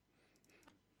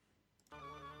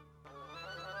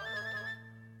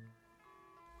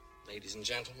Ladies and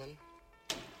gentlemen,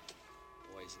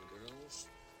 boys and girls,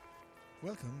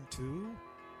 welcome to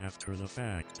After the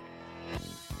Fact.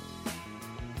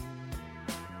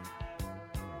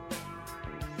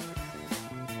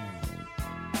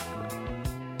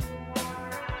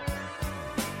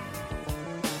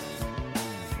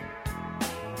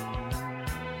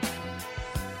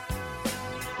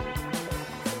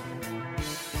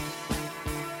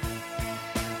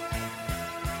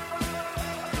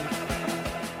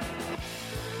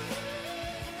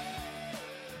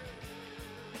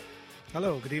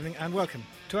 Hello, good evening and welcome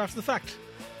to After the Fact,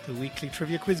 the weekly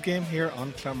trivia quiz game here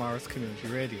on Claremorris Community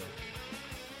Radio.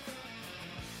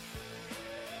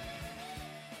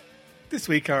 This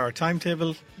week our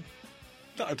timetable,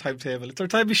 not our timetable, it's our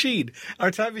time machine. Our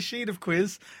time machine of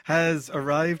quiz has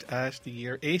arrived at the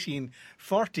year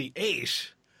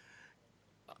 1848.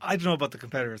 I don't know about the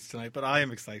competitors tonight, but I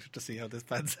am excited to see how this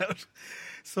pans out.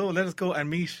 So let us go and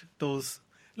meet those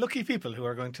lucky people who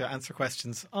are going to answer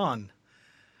questions on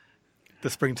the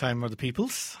springtime of the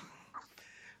peoples.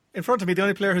 In front of me, the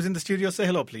only player who's in the studio, say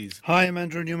hello, please. Hi, I'm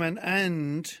Andrew Newman,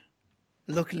 and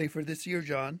luckily for this year,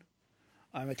 John,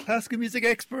 I'm a classical music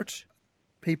expert.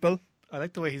 People. I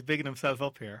like the way he's bigging himself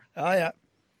up here. Ah, yeah.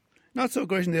 Not so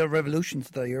great in the revolutions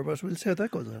that year, but we'll see how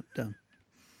that goes down.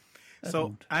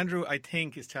 So, Andrew, I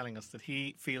think, is telling us that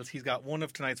he feels he's got one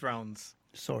of tonight's rounds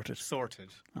sorted.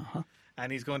 Uh-huh.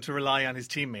 And he's going to rely on his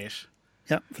teammate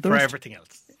for everything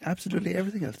else. Absolutely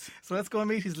everything else. So let's go and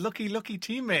meet his lucky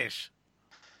teammate.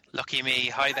 Lucky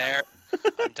me. Hi there.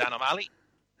 I'm Dan O'Malley,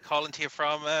 calling to you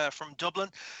from Dublin.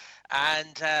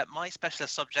 And my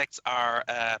specialist subjects are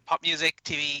pop music,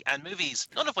 TV and movies,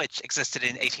 none of which existed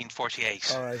in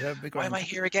 1848. All right. Why am I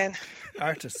here again?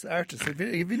 Artists.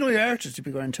 If you know your artists, you'd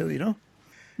be going too, you know?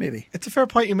 Maybe. It's a fair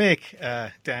point you make,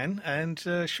 Dan. And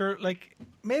sure,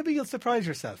 maybe you'll surprise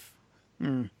yourself.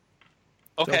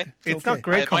 Okay. It's not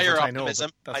great I admire comfort,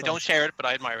 optimism. I know. I don't share it, but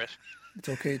I admire it. It's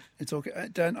okay.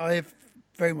 Dan, I have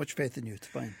very much faith in you. It's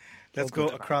fine. Let's go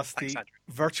across the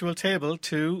virtual table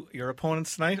to your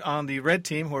opponents tonight on the red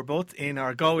team, who are both in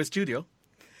our Galway studio.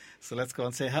 So let's go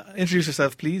and introduce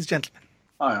yourself, please, gentlemen.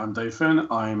 Hi, I'm Dave Finn.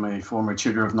 I'm a former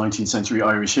tutor of 19th century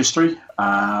Irish history,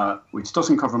 which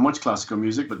doesn't cover much classical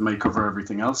music, but may cover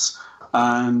everything else.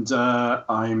 And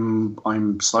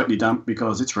I'm slightly damp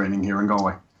because it's raining here in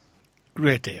Galway.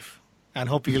 Great, Dave. And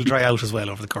hope you'll dry out as well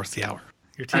over the course of the hour.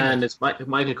 And it's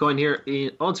Michael Coyne here,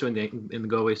 also in the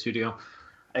Galway studio.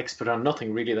 Expert on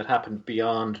nothing really that happened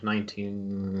beyond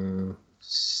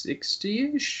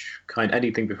 1960-ish.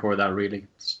 Anything before that, really.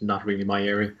 It's not really my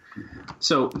area.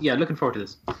 So, yeah, looking forward to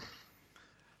this.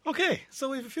 Okay, so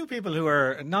we have a few people who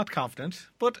are not confident,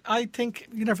 but I think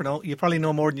you never know. You probably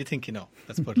know more than you think you know.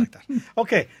 Let's put it like that.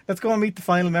 Okay, let's go and meet the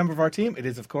final member of our team. It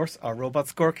is, of course, our robot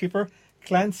scorekeeper,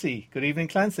 Clancy. Good evening,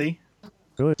 Clancy.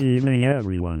 Good evening,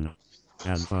 everyone.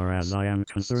 As far as I am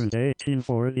concerned,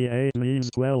 1848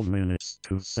 means 12 minutes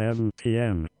to 7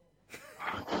 p.m.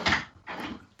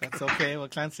 That's okay. Well,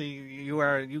 Clancy,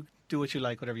 you do what you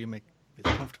like, whatever you make feel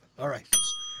comfortable. All right.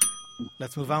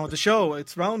 Let's move on with the show.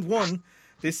 It's round one.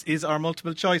 This is our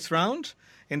multiple choice round.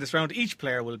 In this round, each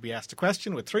player will be asked a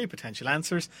question with 3 potential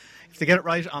answers. If they get it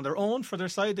right on their own, for their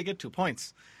side, they get 2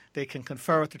 points. They can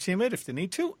confer with their teammate if they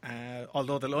need to,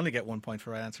 although they'll only get 1 point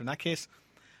for right answer in that case.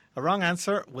 A wrong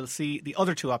answer will see the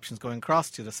other 2 options going across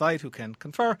to the side who can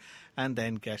confer and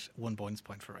then get 1 bonus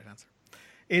point for right answer.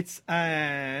 It's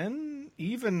an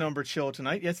even numbered show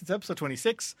tonight. Yes, it's episode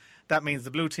 26. That means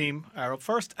the blue team are up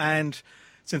first. And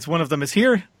since one of them is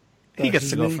here, he gets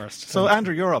to go first. So,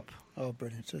 Andrew, you're up. Oh,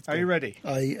 brilliant. Are you ready?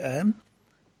 I am.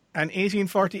 An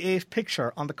 1848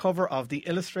 picture on the cover of the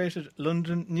Illustrated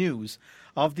London News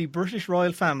of the British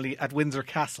royal family at Windsor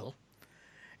Castle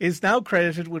is now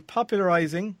credited with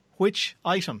popularising which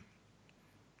item?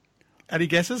 Any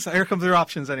guesses? Here comes your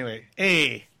options anyway.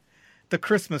 A, the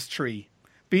Christmas tree.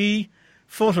 B,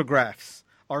 photographs.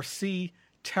 Or C,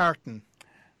 tartan.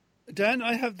 Dan,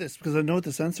 I have this because I know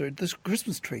this answer. This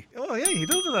Christmas tree. Oh, yeah, you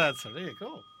do know that answer. There you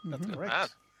go. That's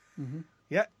correct.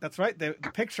 Yeah, that's right. The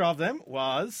picture of them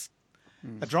was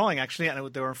a drawing, actually,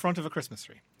 and they were in front of a Christmas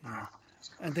tree.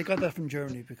 And they got that from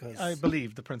Germany because I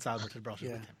believe the Prince Albert had brought it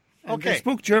with him. And okay. They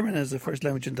spoke German as the first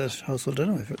language in that household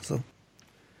anyway. So.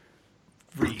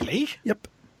 Really? Yep.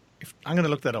 I'm going to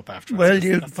look that up afterwards. Well,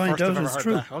 you'll find out it's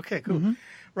true. That. Okay, cool.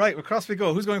 Right, across we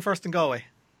go. Who's going first in Galway?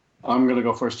 I'm going to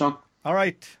go first, John. All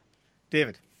right,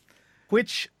 David.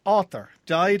 Which author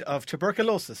died of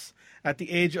tuberculosis at the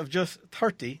age of just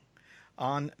 30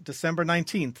 on December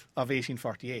 19th of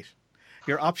 1848?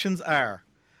 Your options are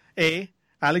A,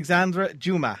 Alexandra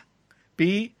Dumas,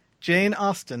 B, Jane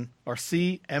Austen, or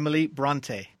C, Emily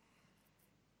Bronte?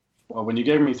 Well, when you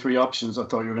gave me three options, I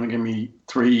thought you were going to give me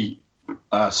three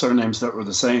surnames that were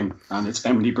the same, and it's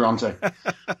Emily Bronte.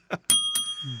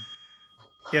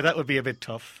 Yeah, that would be a bit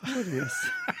tough. Yes.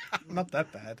 Not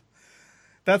that bad.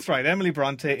 That's right. Emily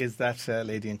Bronte is that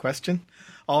lady in question,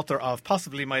 author of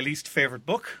possibly my least favourite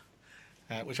book,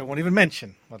 which I won't even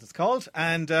mention what it's called.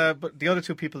 And but the other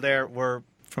two people there were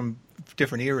from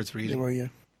different eras, really. They were, yeah.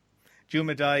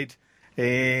 Juma died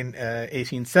in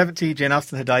 1870. Jane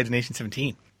Austen had died in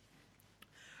 1817.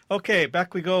 Okay,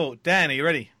 back we go. Dan, are you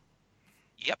ready?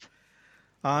 Yep.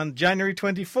 On January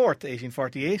 24th,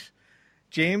 1848,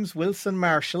 James Wilson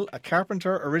Marshall, a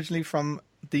carpenter originally from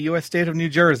the U.S. state of New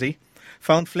Jersey,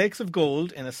 found flakes of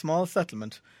gold in a small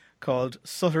settlement called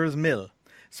Sutter's Mill,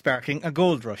 sparking a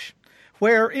gold rush.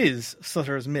 Where is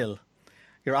Sutter's Mill?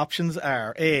 Your options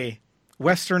are A,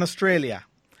 Western Australia,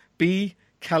 B,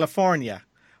 California,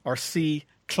 or C,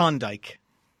 Klondike.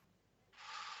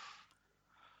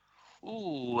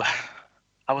 Ooh,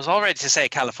 I was all ready to say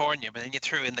California, but then you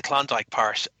threw in the Klondike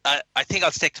part. I think I'll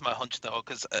stick to my hunch, though,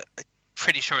 because I'm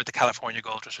pretty sure the California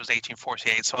Gold Rush was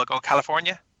 1848, so I'll go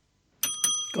California.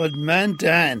 Good man,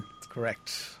 Dan. That's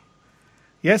correct.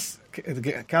 Yes,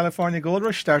 the California Gold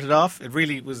Rush started off, it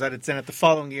really was at its zenith the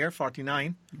following year,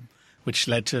 49, which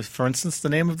led to, for instance, the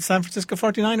name of the San Francisco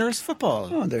 49ers football,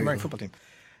 American football team.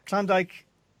 Klondike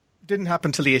didn't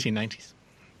happen till the 1890s.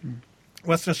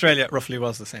 Western Australia roughly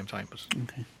was the same time, but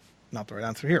not the right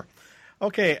answer here.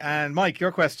 Okay, and Mike,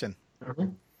 your question.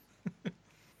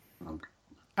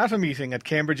 At a meeting at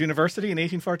Cambridge University in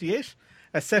 1848,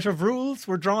 a set of rules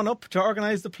were drawn up to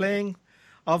organise the playing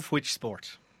of which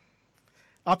sport?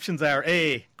 Options are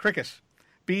A, cricket,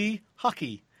 B,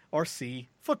 hockey, or C,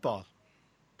 football.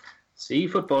 See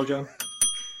football, John.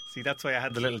 See, that's why I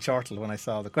had the little chortle when I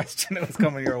saw the question that was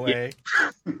coming your way.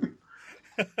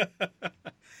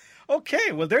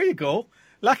 Okay, well, there you go.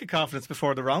 Lack of confidence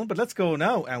before the round, but let's go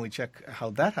now and we check how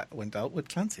that went out with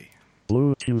Clancy.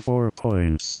 Blue team 4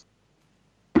 points.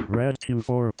 Red team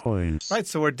 4 points. Right,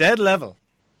 so we're dead level.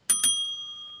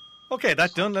 Okay,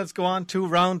 that done. Let's go on to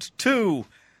round 2.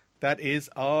 That is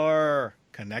our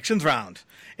connections round.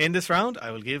 In this round,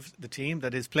 I will give the team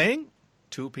that is playing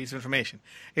 2 pieces of information.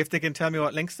 If they can tell me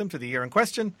what links them to the year in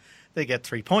question, they get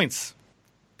 3 points.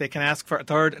 They can ask for a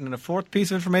third and a fourth piece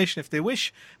of information if they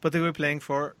wish, but they will be playing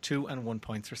for 2 and 1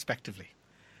 points respectively.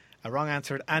 A wrong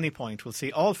answer at any point will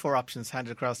see all 4 options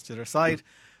handed across to their side,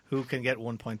 who can get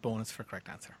 1 point bonus for correct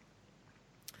answer.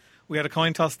 We had a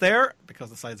coin toss there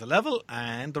because the sides are level,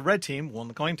 and the red team won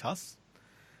the coin toss.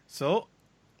 So,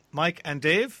 Mike and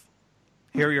Dave,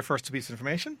 here are your first 2 pieces of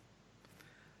information.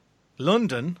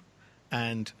 London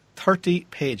and 30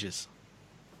 pages.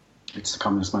 It's the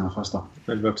Communist Manifesto.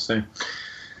 I was about to say.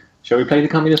 Shall we play the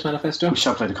Communist Manifesto? We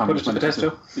shall play the Communist Put it to the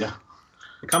Manifesto. test, Yeah.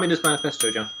 The Communist Manifesto,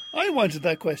 John. I wanted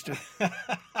that question.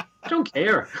 I don't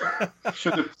care.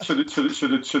 Should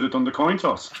have done the coin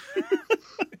toss.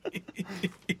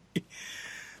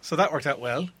 So that worked out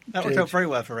well. That worked Did. out very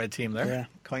well for red team there. Yeah.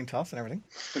 Coin toss and everything.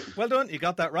 Well done. You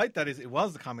got that right. That is, it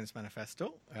was the Communist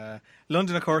Manifesto.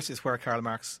 London, of course, is where Karl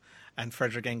Marx and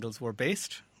Frederick Engels were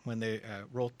based when they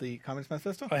wrote the Communist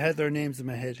Manifesto. I had their names in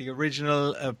my head. The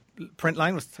original print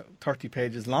line was 30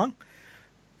 pages long.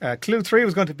 Clue 3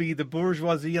 was going to be the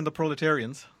bourgeoisie and the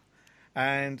proletarians.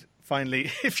 And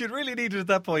finally, if you really needed at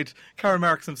that point, Karl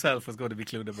Marx himself was going to be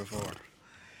clue number 4.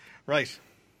 Right.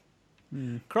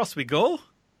 Across we go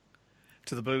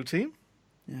to the blue team.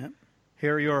 Yeah.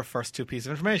 Here are your first 2 pieces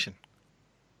of information.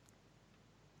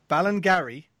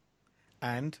 Ballingarry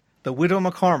and the Widow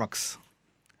McCormick's.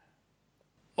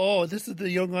 Oh, this is the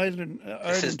Young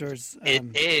Islanders.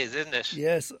 It is, isn't it?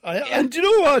 Yes. And do you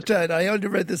know what, Dad? I only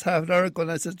read this half an article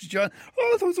and I said to John,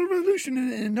 oh, there was a revolution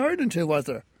in Ireland too, was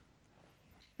there?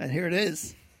 And here it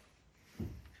is.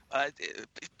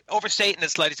 Overstating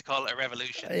it's likely to call it a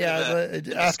revolution. Yeah, Bit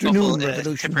of a afternoon scuffle in a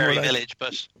revolution, Tipperary more like. village,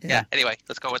 but Yeah. Anyway,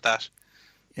 let's go with that.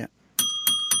 Yeah.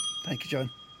 Thank you, John.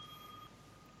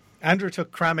 Andrew took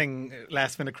cramming,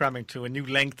 last minute cramming, to a new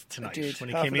length tonight did. when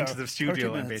he Half came an into hour, the 30 studio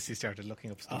and minutes. basically started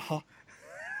looking up stuff.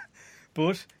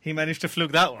 But he managed to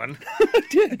fluke that one. I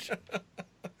did.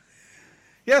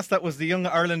 Yes, that was the Young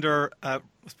Irelander, I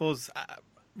suppose,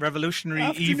 revolutionary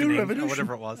Afternoon evening, revolution. or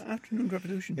whatever it was. Afternoon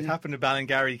revolution. It yeah. happened in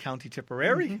Ballingarry, County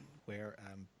Tipperary, where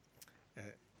a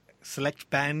select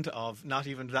band of not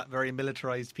even that very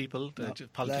militarised people,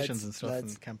 just politicians lads, and stuff,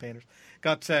 lads. and campaigners,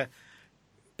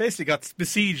 basically got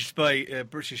besieged by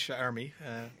British army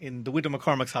in the Widow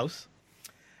McCormick's house.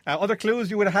 Other clues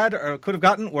you would have had or could have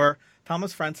gotten were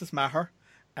Thomas Francis Maher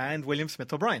and William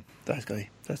Smith O'Brien. That guy.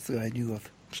 That's the guy I knew of.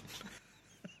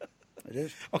 I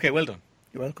did. Okay, well done.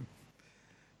 You're welcome.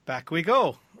 Back we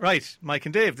go. Right, Mike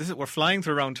and Dave, we're flying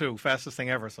through round 2. Fastest thing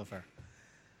ever so far.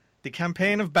 The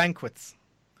Campaign of Banquets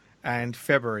and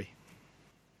February.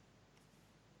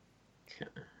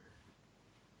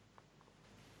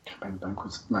 And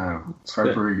banquets. No,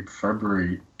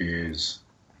 February is.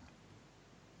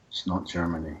 It's not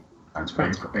Germany. And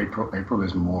April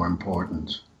is more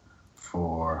important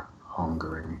for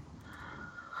Hungary.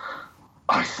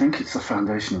 I think it's the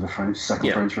foundation of the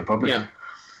Second French Republic. Yeah.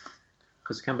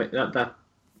 Because the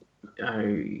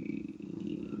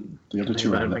other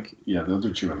two are the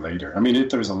other two are later. I mean,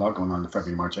 there's a lot going on in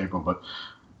February, March, April, but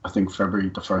I think February,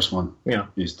 the first one,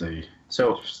 is the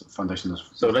foundation.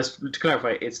 So to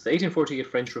clarify, it's the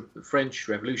 1848 French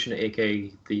Revolution,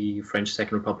 aka the French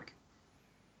Second Republic.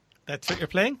 That's what you're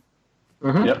playing?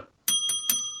 Mm-hmm. Yep.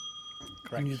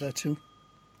 I knew that too.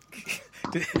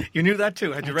 You knew that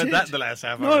too? Had you read did. that in the last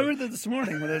half hour? No, I read that this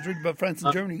morning when I was reading about France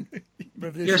and Germany.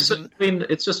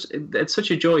 It's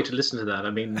such a joy to listen to that. I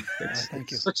mean, it's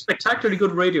thank you. Such spectacularly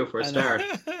good radio for a start.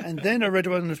 And then I read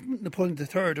about Napoleon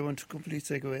III. I want to completely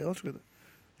take away altogether.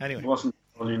 Anyway. It wasn't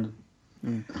Napoleon.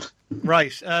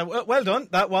 Right. Well done.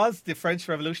 That was the French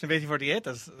Revolution of 1848.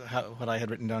 That's what I had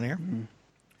written down here.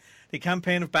 The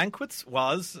Campaign of Banquets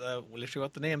was, literally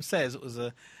what the name says, it was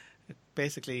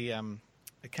basically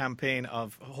a campaign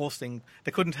of hosting.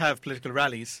 They couldn't have political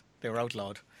rallies. They were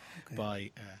outlawed by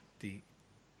the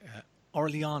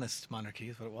Orleanist monarchy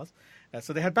is what it was.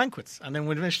 So they had banquets. And then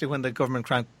initially when the government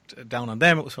cranked down on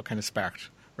them, it was what kind of sparked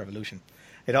revolution.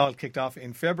 It all kicked off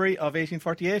in February of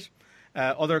 1848.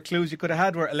 Other clues you could have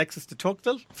had were Alexis de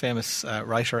Tocqueville, famous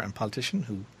writer and politician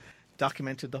who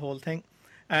documented the whole thing,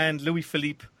 and Louis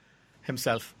Philippe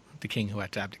himself, the king who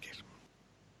had to abdicate.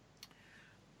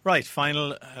 Right,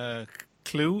 final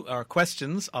clue or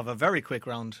questions of a very quick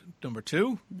round number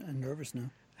 2. I'm nervous now.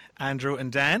 Andrew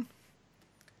and Dan.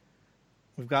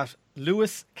 We've got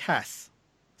Lewis Cass,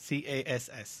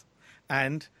 Cass,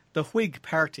 and the Whig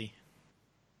Party.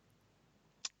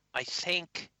 I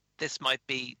think this might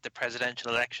be the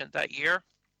presidential election that year.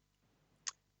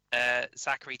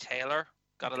 Zachary Taylor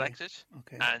got elected.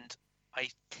 Okay. And I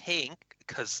think,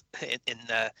 because in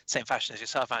the same fashion as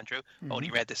yourself, Andrew,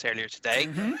 only read this earlier today,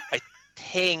 I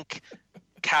think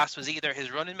Cass was either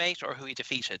his running mate or who he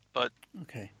defeated. But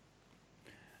okay.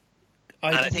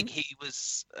 I think he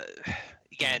was,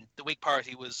 again, the Whig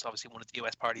Party was obviously one of the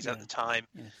US parties at the time.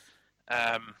 Yes.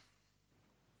 I'm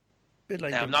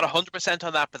not 100%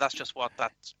 on that, but that's just what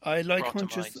that I like brought to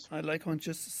hunches. mind. I like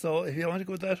hunches. So if you want to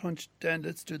go with that hunch, Dan,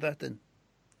 let's do that then.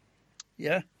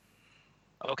 Yeah?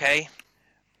 Okay.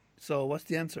 So what's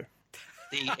the answer?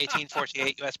 The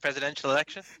 1848 US presidential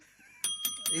election?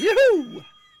 Yoo-hoo!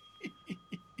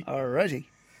 Alrighty.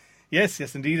 Yes,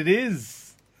 indeed it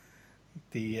is.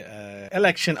 The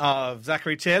election of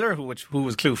Zachary Taylor, who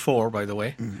was clue 4, by the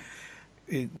way.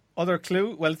 Other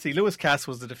clue, well, let's see, Lewis Cass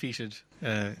was the defeated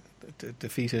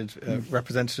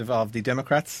representative of the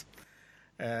Democrats.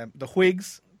 The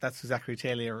Whigs, that's who Zachary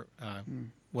Taylor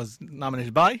was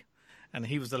nominated by, and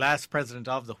he was the last president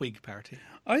of the Whig Party.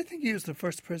 I think he was the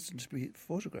first president to be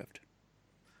photographed.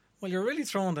 Well, you're really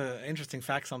throwing the interesting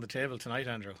facts on the table tonight,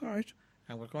 Andrew. All right.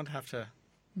 And we're going to have to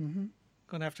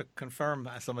confirm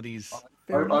some of these.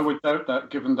 I would doubt that,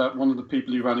 given that one of the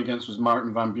people he ran against was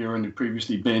Martin Van Buren, who'd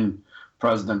previously been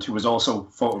president, who was also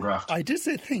photographed. I did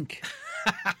say think.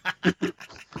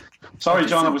 Sorry,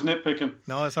 John, I was nitpicking.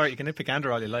 No, sorry, you can nitpick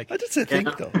Andrew all you like. I did say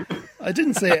think, though. I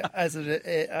didn't say as an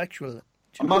actual.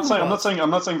 I'm not saying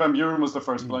Van Buren was the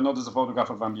first, but I know there's a photograph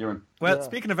of Van Buren. Well,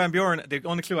 speaking of Van Buren, the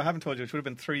only clue I haven't told you, which would have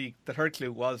been 3, the third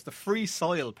clue was the Free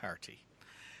Soil Party,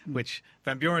 which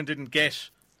Van Buren didn't get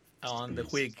on the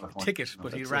Whig ticket,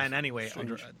 but he ran anyway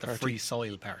under the Free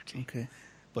Soil Party. Okay.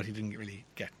 But he didn't really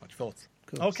get much votes.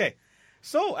 Cool. Okay.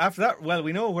 So after that, well,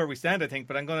 we know where we stand, I think,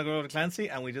 but I'm going to go to Clancy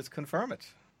and we just confirm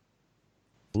it.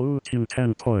 Blue to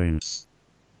 10 points.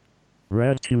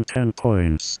 Red to 10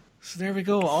 points. So there we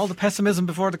go. All the pessimism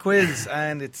before the quiz,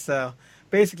 and it's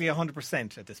basically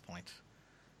 100% at this point.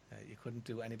 You couldn't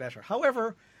do any better.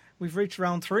 However, we've reached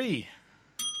round 3.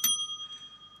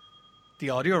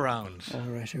 The audio round. All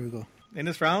right, here we go. In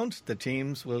this round, the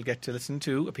teams will get to listen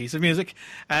to a piece of music,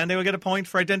 and they will get a point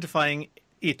for identifying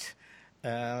it.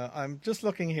 I'm just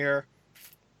looking here.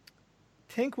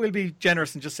 I think we'll be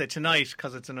generous and just say tonight,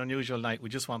 because it's an unusual night, we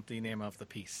just want the name of the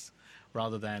piece,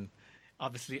 rather than,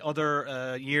 obviously,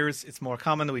 other years, it's more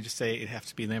common that we just say it has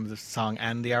to be the name of the song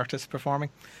and the artist performing.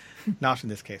 Not in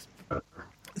this case.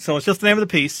 So it's just the name of the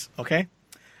piece, okay?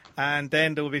 And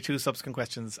then there will be 2 subsequent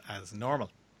questions as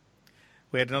normal.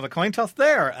 We had another coin toss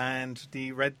there, and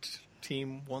the red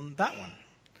team won that one.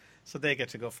 So they get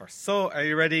to go first. So are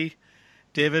you ready,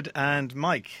 David and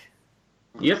Mike.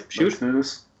 Yep, shoot. Let's do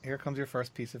this. Here comes your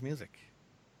first piece of music.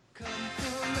 Come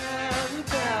from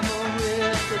Alabama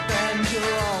with the banjo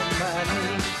on my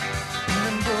knee. And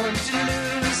I'm going to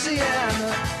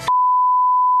Louisiana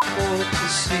for to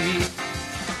see.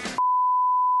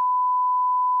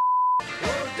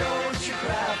 Oh, don't you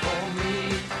cry for me,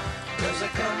 'cause I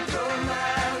come from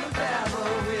Alabama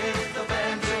with the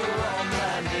banjo on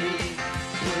my knee.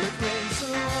 Well, it rained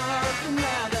so hard the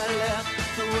night I left,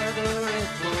 the weather it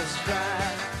was dry,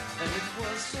 and it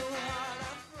was so hot I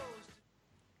froze.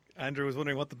 Andrew was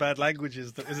wondering what the bad language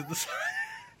is. Is it the...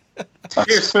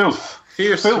 That's filth.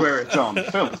 Fierce Filth, swearing. John.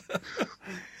 Filth.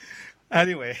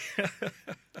 Anyway.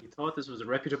 He thought this was a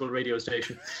reputable radio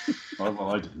station.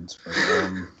 Well, I didn't. But,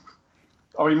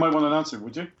 you might want an answer,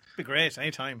 would you? Be great,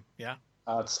 anytime. Yeah.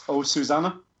 It's Oh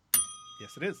Susanna.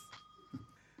 Yes, it is.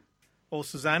 Oh,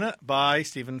 Susanna,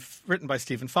 written by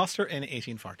Stephen Foster in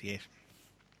 1848.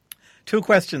 2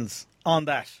 questions on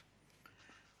that.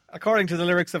 According to the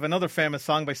lyrics of another famous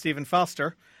song by Stephen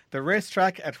Foster, the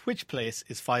racetrack at which place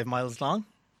is 5 miles long?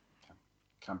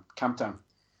 Camp Down.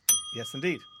 Yes,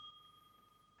 indeed.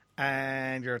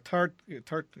 And your third,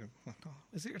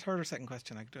 is it your third or second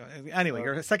question? Anyway,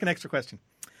 your second extra question.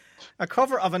 A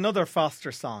cover of another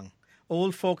Foster song,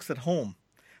 Old Folks at Home,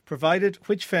 provided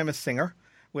which famous singer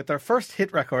with their first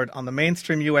hit record on the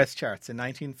mainstream US charts in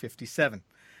 1957?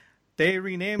 They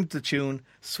renamed the tune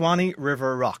Swanee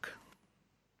River Rock.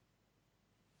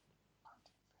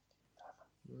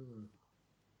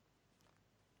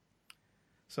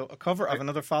 So a cover of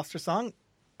another Foster song,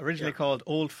 originally called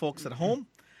Old Folks at Home,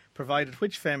 provided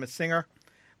which famous singer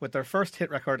with their first hit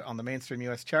record on the mainstream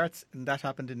US charts, and that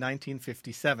happened in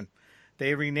 1957.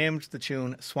 They renamed the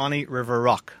tune Swanee River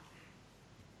Rock.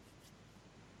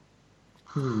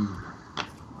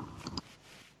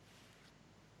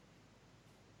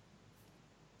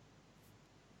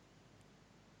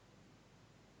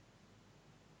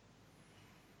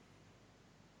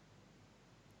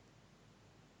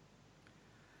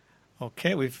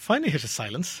 Okay, we've finally hit a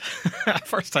silence.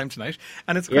 First time tonight.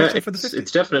 And it's a question for the 50.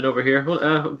 It's definite over here.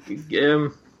 Well,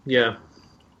 yeah.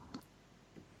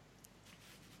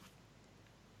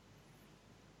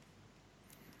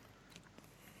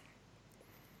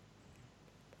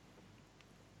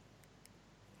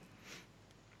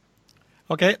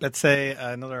 Okay, let's say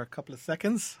another couple of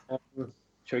seconds.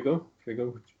 Shall we go?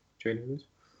 Jerry Lee Lewis?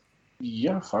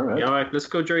 Yeah, far out. Yeah, all right, let's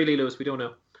go Jerry Lee Lewis. We don't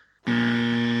know.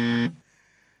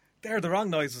 There, the wrong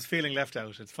noise was feeling left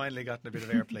out. It's finally gotten a bit of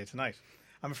airplay tonight.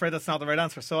 I'm afraid that's not the right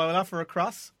answer. So I will offer a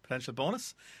cross, potential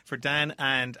bonus, for Dan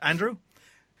and Andrew.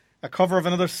 A cover of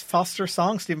another Foster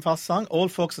song, Stephen Foster song,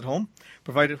 Old Folks at Home,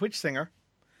 provided which singer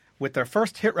with their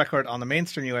first hit record on the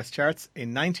mainstream US charts in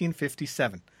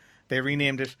 1957? They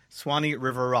renamed it Swanee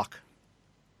River Rock.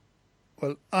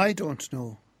 Well, I don't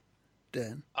know,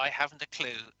 Dan. I haven't a clue,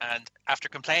 and after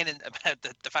complaining about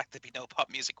the fact there'd be no pop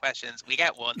music questions, we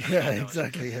get one. Yeah,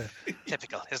 exactly, yeah.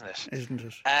 Typical, isn't it? Isn't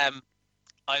it?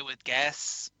 I would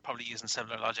guess, probably using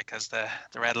similar logic as the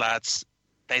Red Lads,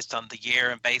 based on the year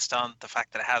and based on the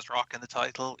fact that it has rock in the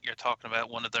title, you're talking about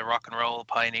one of the rock and roll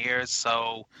pioneers.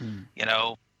 So,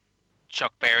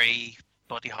 Chuck Berry,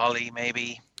 Buddy Holly,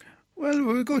 maybe. Well,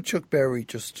 we'll go Chuck Berry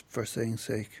just for saying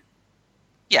sake.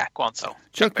 Yeah, go on, so.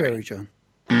 Chuck Berry, John.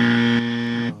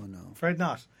 Oh, no. Afraid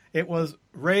not. It was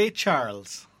Ray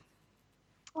Charles.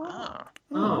 Oh.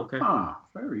 Okay.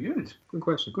 Very good. Good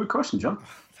question. Good question, John.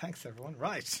 Thanks, everyone.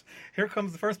 Right. Here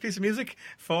comes the first piece of music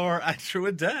for Andrew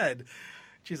and Dad.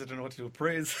 Jeez, I don't know what to do with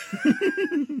praise.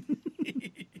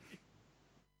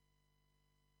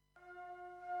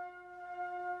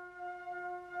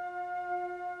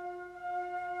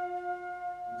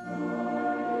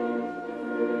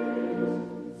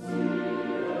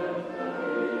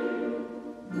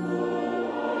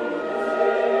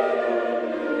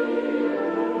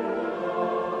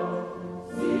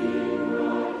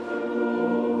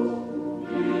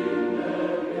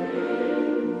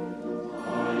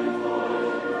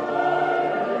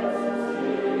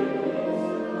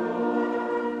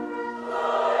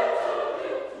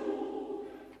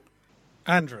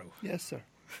 Andrew. Yes, sir.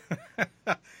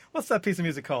 What's that piece of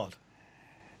music called?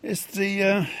 It's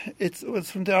the it's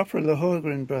from the opera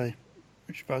Lohengrin by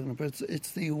Richard Wagner, but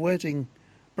it's the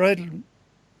bridal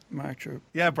march.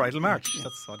 Yeah, Bridal March. Yeah.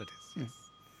 That's what it is. Yes.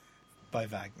 By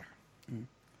Wagner. Mm.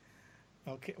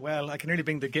 Okay. Well, I'm going to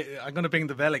bring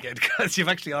the bell again because you've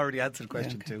actually already answered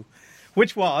question 2,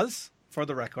 which was, for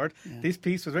the record, this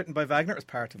piece was written by Wagner as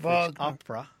part of which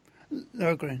opera?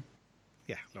 Lohengrin.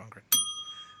 Yeah, Lohengrin.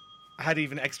 I had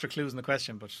even extra clues in the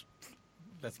question, but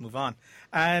let's move on.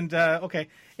 And, okay,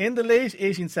 in the late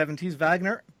 1870s,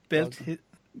 Wagner built his...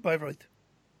 Bayreuth.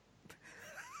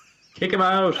 Kick him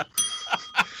out.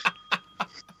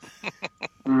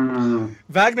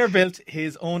 Wagner built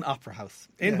his own opera house.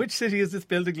 In Yeah. which city is this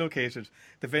building located?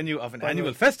 The venue of an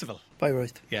annual festival.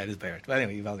 Bayreuth. Yeah, it is Bayreuth. Well,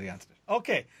 anyway, you've already answered it.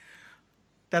 Okay.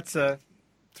 That's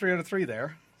 3 out of 3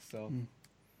 there. So,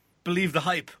 believe the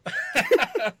hype.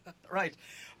 Right.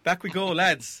 Back we go,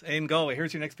 lads. In Galway.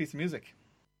 Here's your next piece of music.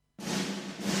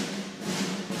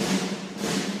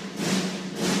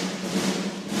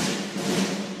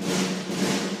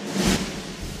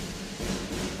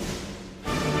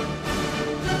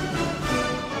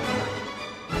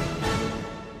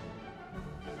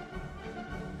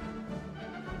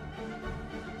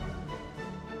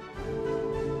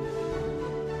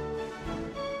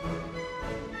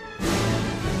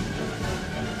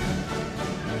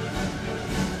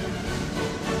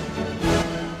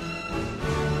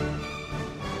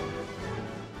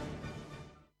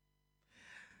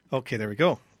 Okay, there we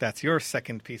go. That's your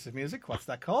second piece of music. What's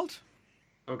that called?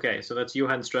 Okay, so that's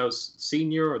Johann Strauss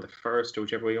Senior, or the first, or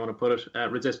whichever way you want to put it.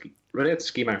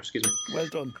 Radetzky March, excuse me. Well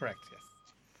done. Correct, yes.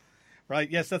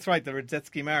 Right, yes, that's right, the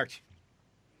Radetzky March.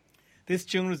 This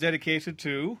tune was dedicated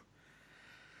to,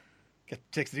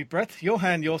 take a deep breath,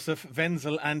 Johann Josef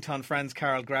Wenzel Anton Franz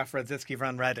Karl Graf Radetzky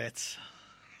von Radetz.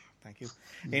 Thank you.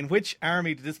 In which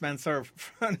army did this man serve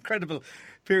for an incredible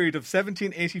period of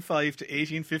 1785 to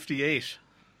 1858?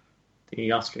 The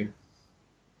Austrian.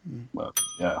 Well,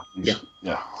 yeah.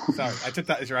 Yeah. Sorry, I took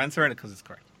that as your answer, and because it's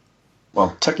correct.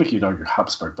 Well, technically you'd argue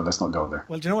Habsburg, but let's not go there.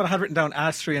 Well, do you know what? I had written down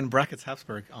Austrian brackets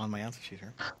Habsburg on my answer sheet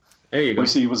here. There you go. We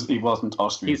see he wasn't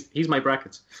Austrian. He's my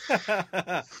brackets.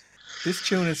 This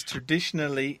tune is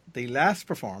traditionally the last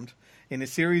performed in a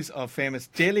series of famous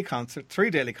three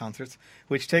daily concerts,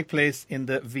 which take place in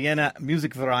the Vienna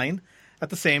Musikverein at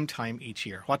the same time each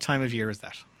year. What time of year is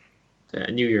that?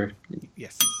 New Year.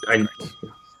 Yes. I,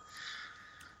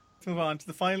 Let's move on to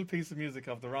the final piece of music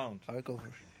of the round. I'll go for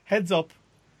it. Heads up,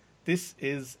 this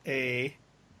is a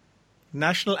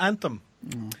national anthem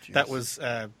that was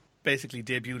basically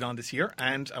debuted on this year,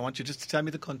 and I want you just to tell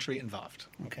me the country involved.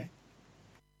 Okay.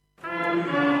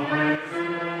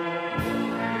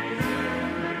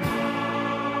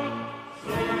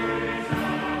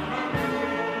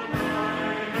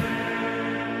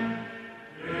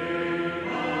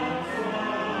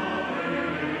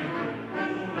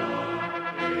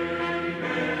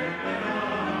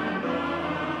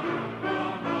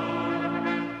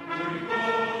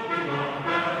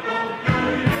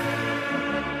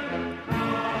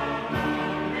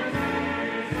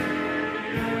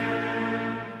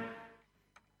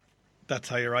 That's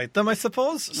how you write them, I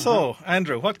suppose. So,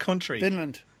 Andrew, what country?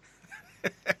 Finland.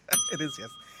 It is, yes.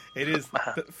 It is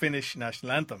the Finnish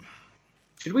national anthem.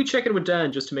 should we check in with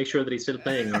Dan just to make sure that he's still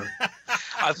playing? Or...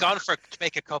 I've gone for to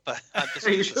make a cuppa. I'm just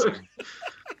You should.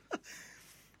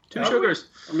 Two sugars.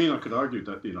 I mean, I could argue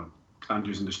that,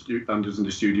 Andrew's in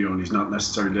the studio and he's not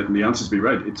necessarily letting the answers be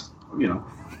read. It's,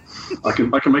 I can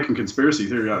make a conspiracy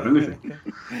theory out of anything.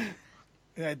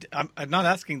 I'm not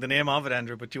asking the name of it,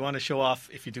 Andrew, but do you want to show off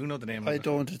if you do know the name of it? I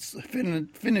don't. It's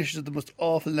Finnish is the most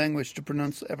awful language to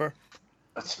pronounce ever.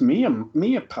 It's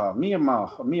Mia Pa, Mia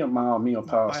Ma, Mia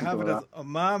Pa. I have it as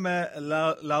Amame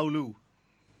Laulu.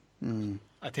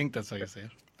 I think that's how you say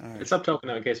it. Stop talking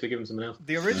now in case we give him something else.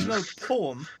 The original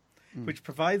poem, which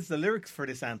provides the lyrics for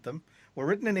this anthem, were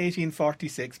written in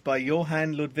 1846 by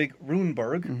Johann Ludwig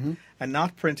Runeberg and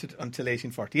not printed until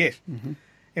 1848.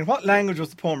 In what language was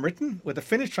the poem written, with a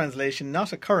Finnish translation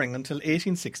not occurring until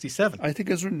 1867? I think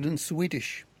it's written in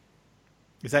Swedish.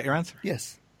 Is that your answer?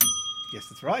 Yes. Yes,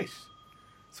 that's right.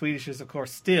 Swedish is, of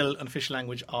course, still an official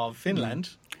language of Finland.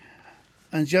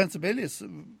 And Jan Sibelius,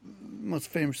 most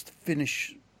famous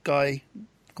Finnish guy,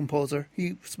 composer,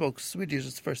 he spoke Swedish as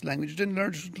his first language. He didn't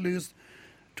learn it until he was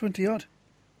 20-odd.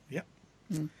 Yeah.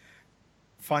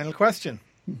 Final question.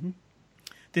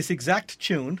 This exact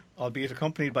tune, albeit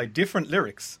accompanied by different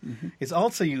lyrics, is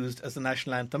also used as the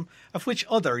national anthem of which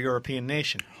other European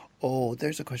nation? Oh,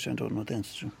 there's a question I don't know the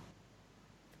answer to.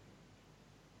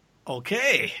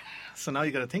 Okay. So now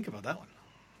you got to think about that one.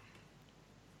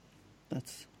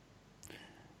 That's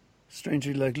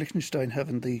strangely like Liechtenstein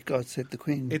having the God Save the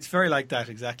Queen. It's very like that,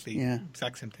 exactly. Yeah.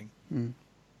 Exact same thing.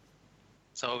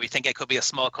 So we think it could be a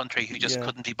small country who just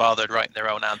couldn't be bothered writing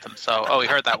their own anthem. So, we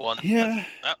heard that one. Yeah.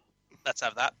 Oh, let's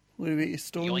have that. Would it be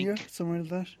Estonia, Yoink. somewhere like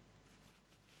that?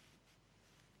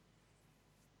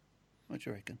 What do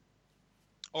you reckon?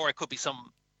 Or it could be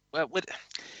some. Well,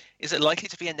 Is it likely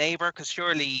to be a neighbour? Because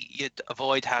surely you'd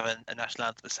avoid having a national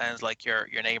anthem that sounds like your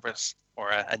neighbour's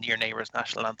or a near neighbour's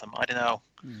national anthem. I don't know.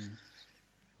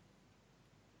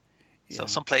 So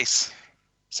someplace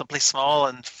small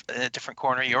and in a different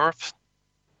corner of Europe.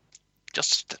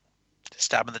 Just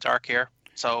stab in the dark here.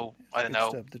 So I don't know.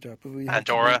 Stab in the dark, but we have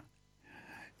Andorra,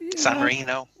 to San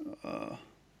Marino.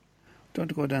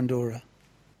 Don't go to Andorra.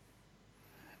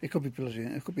 It could be bloody.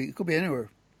 It could be anywhere.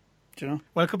 Do you know?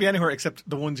 Well, it could be anywhere except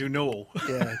the ones you know.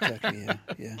 Yeah, exactly.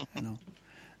 Yeah, I know.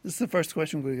 This is the first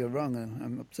question we're going to get wrong, and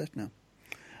I'm upset now.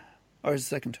 Or is it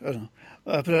second? I don't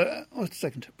know. It's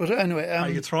second. But anyway. Are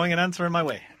you throwing an answer in my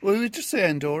way? Will we just say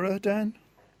Andorra, Dan?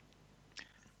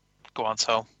 Go on,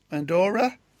 so.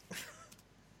 Andorra?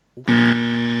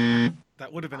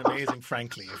 That would have been amazing,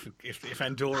 frankly, if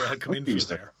Andorra had come in from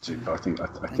there. I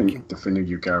think the Finn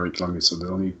you Garrick Longy, so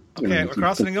there's only. Okay, we're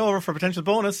crossing over for potential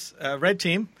bonus. Red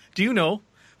team, do you know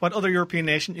what other European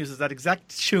nation uses that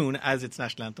exact tune as its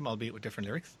national anthem, albeit with different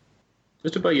lyrics?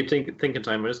 Just about you thinking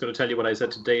time, I'm just going to tell you what I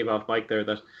said to Dave off mic there,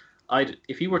 that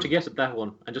if you were to get at that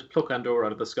one and just pluck Andorra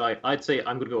out of the sky, I'd say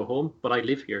I'm going to go home, but I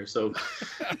live here, so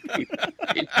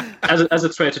as a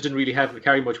threat, it didn't really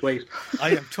carry much weight.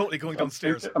 I am totally going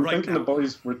downstairs. I'm right thinking now. the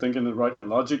boys were thinking the right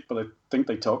logic, but I think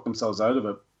they talked themselves out of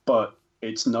it. But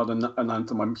it's not an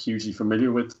anthem I'm hugely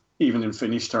familiar with, even in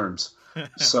Finnish terms.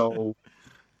 So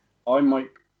I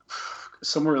might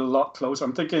somewhere a lot closer.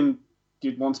 I'm thinking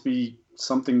you'd want to be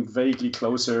something vaguely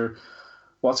closer.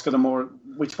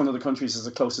 Which one of the countries is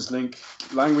the closest link?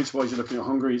 Language-wise, you're looking at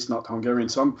Hungary. It's not Hungarian.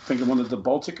 So I'm thinking one of the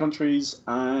Baltic countries.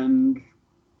 And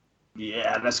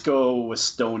let's go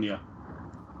Estonia.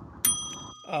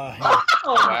 Oh,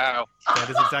 wow. That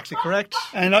is exactly correct.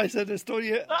 And I said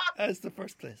Estonia as the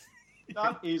first place.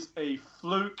 That is a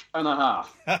fluke and a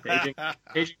half.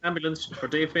 Paging ambulance for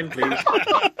Dave Finn, please.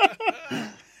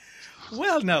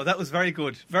 Well, no, that was very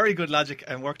good. Very good logic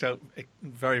and worked out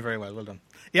very, very well. Well done.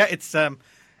 Yeah, it's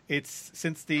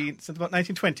since about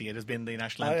 1920 it has been the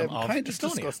national anthem of kind of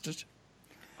Estonia. disgusted.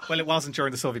 Well, it wasn't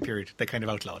during the Soviet period. They kind of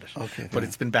outlawed it. Okay, but fine.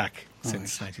 it's been back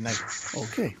since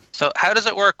 1990. Okay. So how does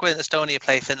it work when Estonia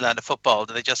play Finland at football?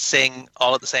 Do they just sing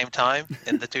all at the same time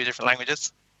in the two different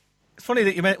languages? It's funny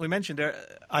that we mentioned there.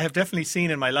 I have definitely seen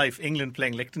in my life England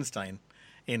playing Liechtenstein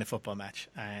in a football match,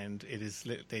 and it is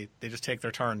they just take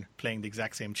their turn playing the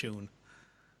exact same tune.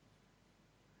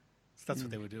 So that's what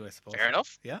they would do, I suppose. Fair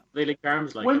enough. Yeah. They link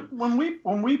arms like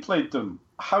When we played them,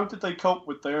 how did they cope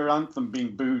with their anthem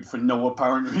being booed for no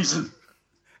apparent reason?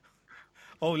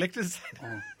 Oh,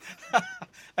 Liechtenstein.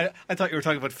 I thought you were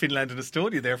talking about Finland and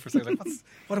Estonia there for a second. Like,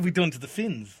 what have we done to the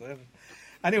Finns?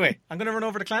 Anyway, I'm going to run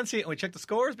over to Clancy and we check the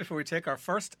scores before we take our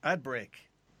first ad break.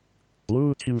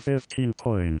 Blue team 15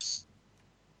 points.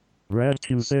 Red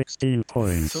team 16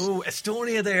 points. So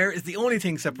Estonia there is the only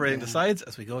thing separating the sides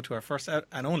as we go to our first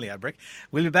and only ad break.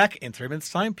 We'll be back in 3 minutes'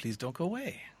 time. Please don't go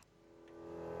away.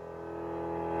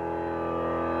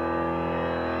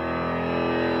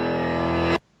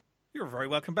 You're very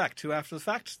welcome back to After the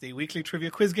Fact, the weekly trivia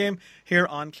quiz game here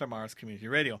on Clamars Community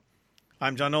Radio.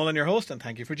 I'm John Nolan, your host, and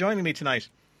thank you for joining me tonight.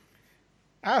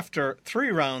 After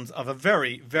 3 rounds of a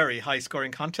very, very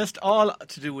high-scoring contest, all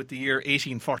to do with the year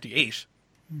 1848,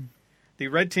 the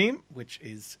red team, which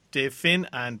is Dave Finn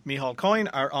and Micheál Coyne,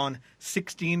 are on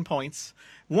 16 points,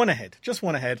 just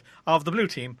one ahead of the blue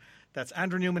team. That's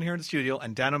Andrew Newman here in the studio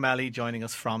and Dan O'Malley joining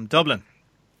us from Dublin.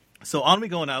 So on we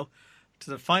go now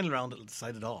to the final round that will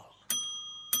decide it all.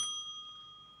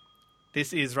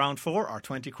 This is round 4, our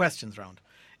 20 questions round.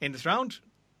 In this round,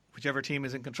 whichever team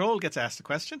is in control gets asked a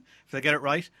question. If they get it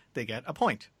right, they get a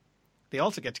point. They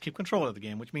also get to keep control of the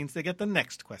game, which means they get the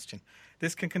next question.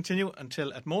 This can continue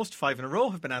until at most 5 in a row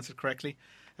have been answered correctly,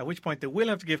 at which point they will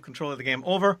have to give control of the game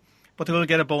over, but they will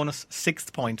get a bonus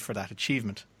 6th point for that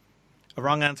achievement. A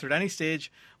wrong answer at any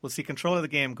stage will see control of the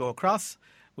game go across,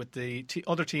 with the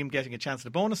other team getting a chance at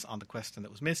a bonus on the question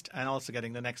that was missed, and also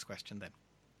getting the next question then.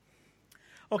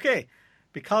 Okay,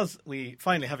 because we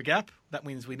finally have a gap, that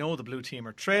means we know the blue team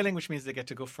are trailing, which means they get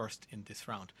to go first in this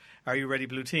round. Are you ready,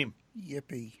 blue team?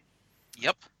 Yippee.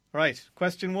 Yep. Right,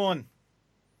 question 1.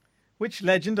 Which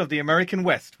legend of the American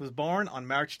West was born on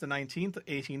March the 19th,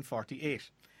 1848?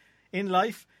 In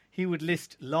life, he would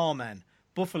list lawman,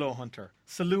 buffalo hunter,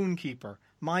 saloon keeper,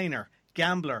 miner,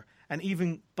 gambler, and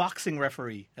even boxing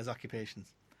referee as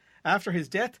occupations. After his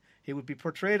death, he would be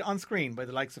portrayed on screen by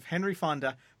the likes of Henry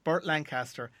Fonda, Burt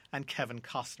Lancaster, and Kevin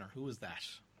Costner. Who was that?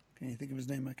 Can you think of his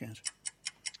name? I can't.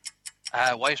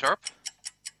 Wyatt Earp.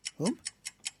 Whom?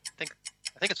 I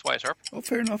think it's Wyatt Earp. Oh,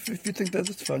 fair enough. If you think that,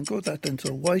 it's fine. Go with that then.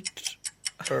 So, White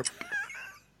Earp.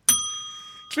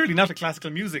 Clearly not a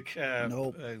classical music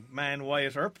No. man,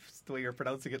 Wyatt Earp. It's the way you're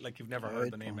pronouncing it, like you've never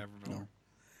heard the name no, ever before. no.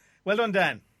 Well done,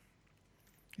 Dan.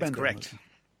 That's Bender correct. was.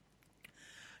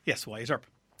 Yes, Wyatt Earp.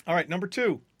 All right, number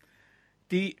 2.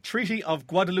 The Treaty of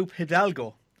Guadalupe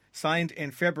Hidalgo, signed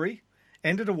in February,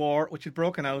 ended a war which had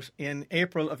broken out in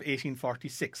April of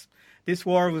 1846. This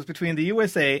war was between the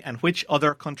USA and which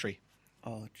other country?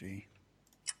 Oh, gee.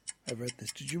 I read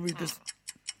this. Did you read this?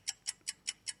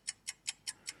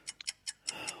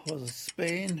 Was it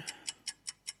Spain?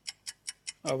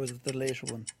 Or was it the later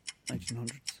one,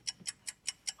 1900s?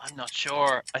 I'm not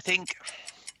sure. I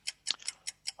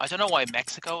don't know why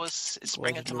Mexico is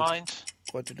springing to Guadalupe. mind.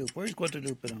 Guadalupe. Where's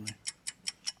Guadalupe anyway?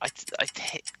 I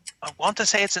want to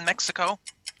say it's in Mexico.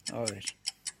 All right.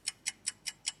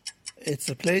 It's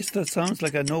a place that sounds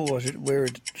like I know where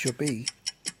it should be.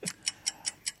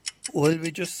 Will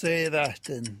we just say that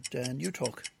then, Dan? You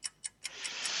talk.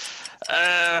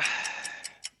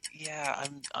 Yeah,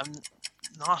 I'm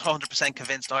not 100%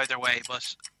 convinced either way,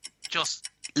 but just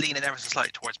leaning ever so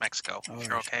slightly towards Mexico. All If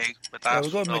you're right. okay with Yeah, that.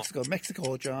 we'll go No. Mexico.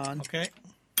 Mexico, John. Okay,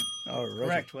 All right.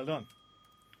 correct. Well done.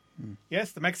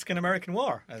 Yes, the Mexican-American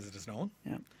War, as it is known,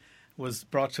 Yeah. was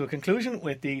brought to a conclusion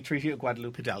with the Treaty of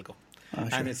Guadalupe Hidalgo. Ah,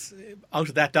 sure. And it's out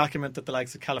of that document that the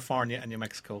likes of California and New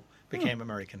Mexico became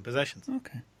American possessions.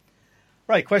 Okay.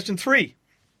 Right, question 3.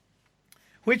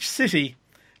 Which city,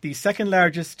 the second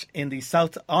largest on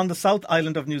the South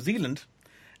Island of New Zealand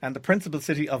and the principal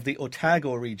city of the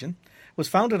Otago region, was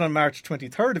founded on March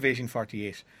 23rd of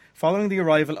 1848, following the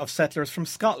arrival of settlers from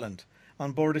Scotland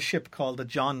on board a ship called the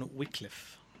John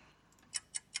Wycliffe?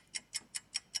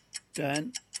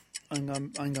 Dan,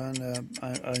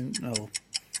 no.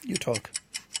 You talk.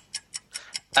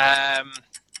 I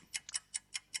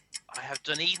have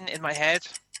Dunedin in my head,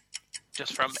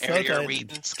 just from South earlier Island.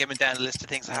 reading, skimming down the list of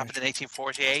things that happened in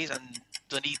 1848, and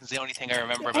Dunedin's the only thing I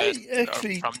remember I about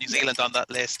actually- from New Zealand on that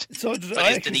list. So did But I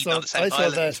is actually Dunedin on the I South saw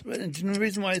Island? that. And do you know the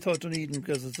reason why I thought Dunedin?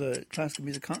 Because it's a classical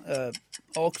music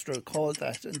orchestra called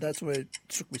that, and that's where it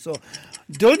struck me. So,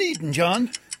 Dunedin,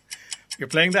 John, You're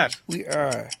playing that? we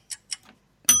are.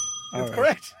 All That's right.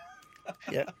 correct.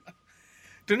 Yeah.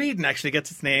 Dunedin actually gets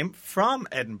its name from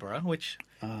Edinburgh, which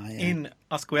Yeah. in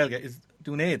Oscuelga is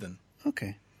Dunedin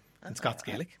Okay. in Scots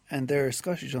Gaelic. And they're a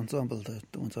Scottish ensemble, the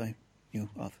ones I knew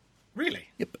of. Really?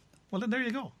 Yep. Well, then there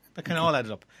you go. That kind of all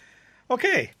added up.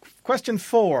 Okay, question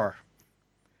 4.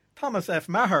 Thomas F.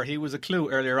 Maher, he was a clue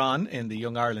earlier on in the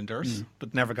Young Irelanders,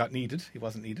 but never got needed. He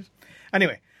wasn't needed.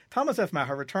 Anyway, Thomas F.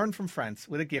 Maher returned from France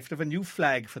with a gift of a new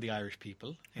flag for the Irish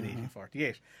people in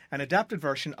 1848, an adapted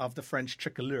version of the French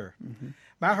tricolore.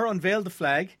 Maher unveiled the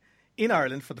flag in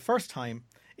Ireland for the first time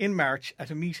in March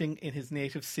at a meeting in his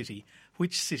native city.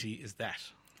 Which city is that?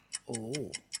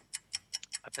 Oh.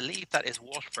 I believe that is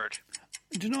Waterford.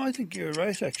 Do you know, I think you're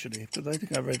right, actually, because I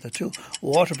think I read that too.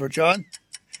 Waterford, John.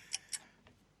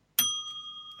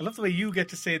 I love the way you get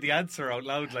to say the answer out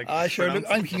loud. Like Sure, look,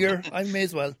 pronounce I'm it. here. I may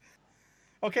as well.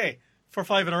 Okay, for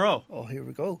 5 in a row. Oh, here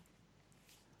we go.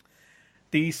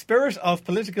 The spirit of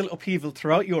political upheaval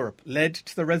throughout Europe led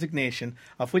to the resignation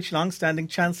of which long-standing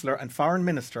Chancellor and Foreign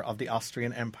Minister of the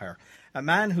Austrian Empire, a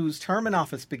man whose term in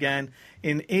office began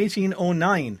in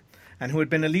 1809 and who had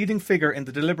been a leading figure in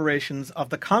the deliberations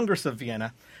of the Congress of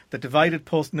Vienna that divided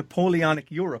post-Napoleonic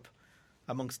Europe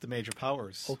amongst the major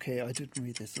powers. Okay, I didn't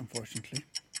read this, unfortunately,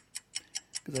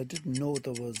 because I didn't know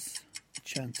there was a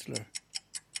Chancellor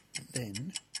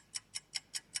then.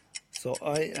 So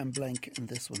I am blank in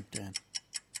this one, Dan.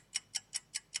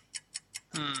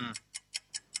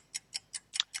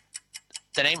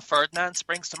 The name Ferdinand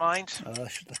springs to mind. Sure,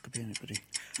 that could be anybody.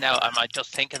 Now, am I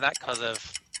just thinking that because of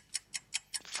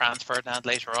Franz Ferdinand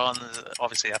later on?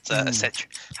 Obviously, that's a century,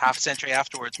 half a century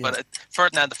afterwards. Yeah. But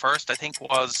Ferdinand I, I think,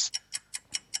 was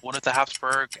one of the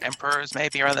Habsburg emperors,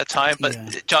 maybe around that time. But Yeah.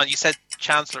 John, you said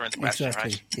Chancellor in the question,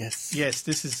 Exactly, right? yes. Yes,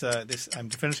 this is this. I'm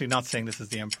definitely not saying this is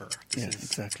the Emperor. This Yeah, is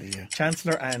exactly, yeah.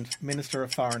 Chancellor and Minister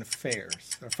of Foreign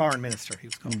Affairs, or Foreign Minister, he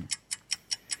was called.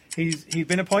 He'd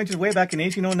been appointed way back in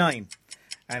 1809,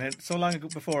 and it, so long ago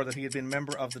before that he had been a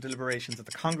member of the deliberations at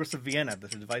the Congress of Vienna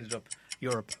that had divided up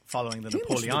Europe following the He must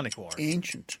have Napoleonic been Wars.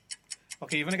 Ancient.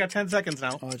 Okay, you've only got 10 seconds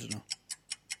now. Oh, I don't know.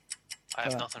 I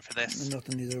have nothing for this.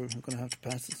 Nothing either. We're going to have to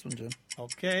pass this one, John.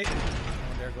 Okay,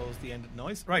 and there goes the end of the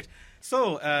noise. Right,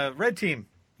 so red team,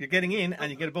 you're getting in,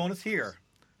 and you get a bonus here.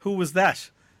 Who was that?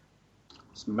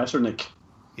 It's Metternich.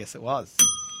 Yes, it was.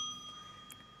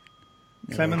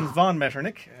 Clemens von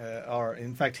Metternich, or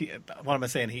in fact, what am I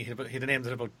saying? He had a name that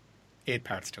had about 8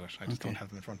 parts to it. I just don't have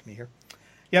them in front of me here.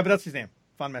 Yeah, but that's his name,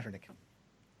 von Metternich.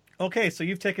 Okay, so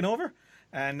you've taken over,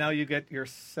 and now you get your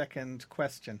second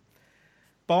question.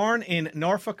 Born in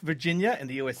Norfolk, Virginia in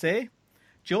the USA,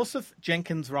 Joseph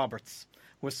Jenkins Roberts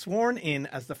was sworn in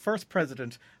as the first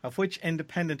president of which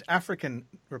independent African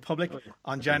republic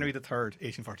on January the 3rd,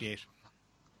 1848?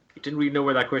 I didn't really know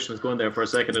where that question was going there for a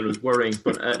second, and it was worrying.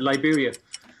 But Liberia.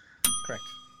 Correct.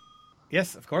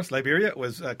 Yes, of course, Liberia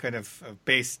was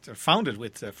based or founded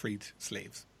with freed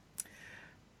slaves.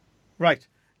 Right.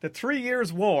 The 3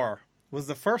 Years' War was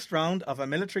the first round of a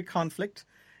military conflict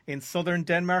in southern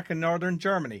Denmark and northern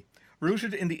Germany,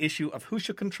 rooted in the issue of who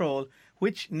should control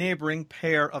which neighbouring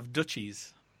pair of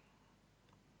duchies.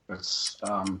 It's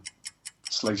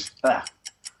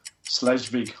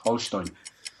Schleswig-Holstein.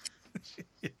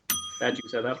 Glad you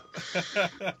said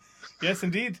that. Yes,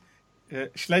 indeed.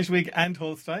 Schleswig and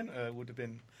Holstein would have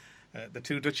been the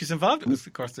two duchies involved. It was,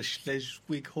 of course, the First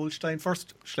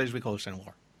Schleswig-Holstein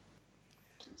War.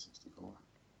 1864.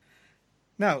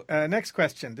 Now, next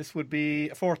question. This would be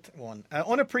a fourth one.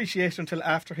 Unappreciated until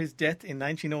after his death in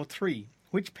 1903,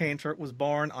 which painter was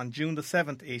born on June the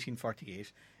 7th,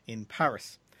 1848, in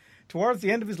Paris? Towards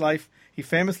the end of his life, he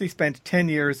famously spent 10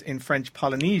 years in French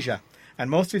Polynesia, and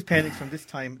most of his paintings from this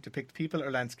time depict people or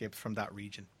landscapes from that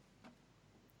region.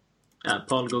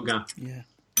 Paul Gauguin. Yeah.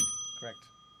 Correct.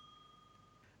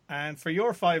 And for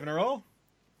your 5 in a row,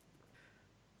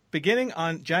 beginning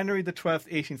on January the 12th,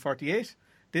 1848,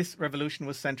 this revolution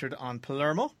was centred on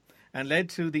Palermo and led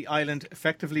to the island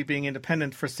effectively being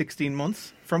independent for 16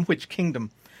 months, from which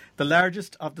kingdom? The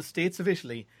largest of the states of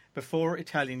Italy before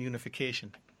Italian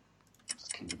unification. It's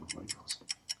the Kingdom of Naples.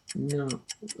 No.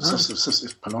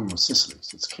 It's Palermo, Sicily.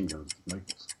 So it's Kingdom of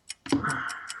Naples.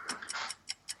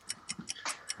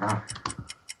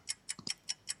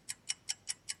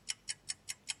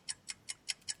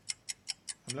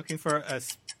 I'm looking for a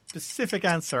specific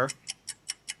answer.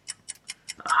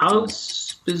 How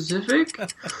specific?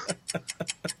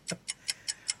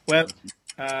 Well,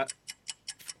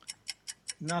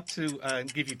 not to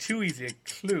give you too easy a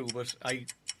clue, but I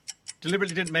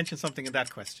deliberately didn't mention something in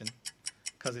that question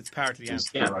because it's part of the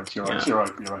answer. Yeah. You're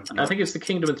right. I think it's the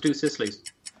Kingdom of the Two Sicilies.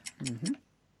 Mm-hmm.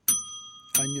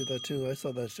 I knew that too. I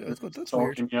saw that too. I thought, that's Talking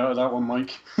weird. you out of that one,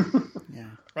 Mike. Yeah.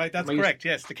 Right, that's correct.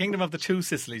 Yes, the Kingdom of the Two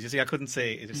Sicilies. You see, I couldn't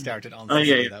say it started on Oh,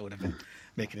 Sicily. yeah. That would have been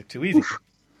making it too easy.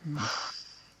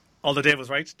 Although Dave was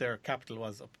right, their capital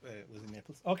was in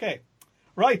Naples. Okay,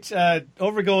 right.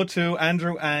 Over we go to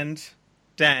Andrew and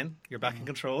Dan. You're back in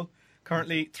control.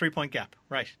 Currently 3-point gap.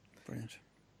 Right. Brilliant.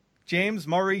 James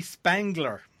Murray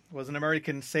Spangler was an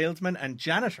American salesman and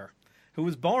janitor who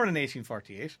was born in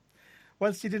 1848.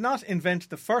 Whilst he did not invent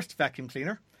the first vacuum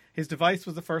cleaner, his device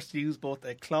was the first to use both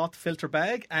a cloth filter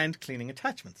bag and cleaning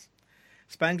attachments.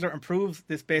 Spangler improved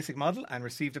this basic model and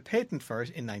received a patent for it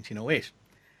in 1908.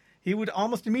 He would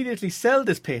almost immediately sell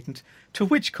this patent to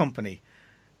which company?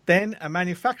 Then a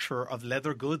manufacturer of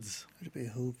leather goods. Would it be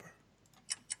Hoover?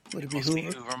 Would it be Must be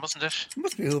Hoover? Hoover, mustn't it? It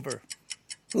must be Hoover.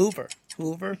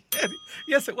 Hoover.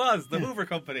 Yes, it was. The Hoover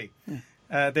Company.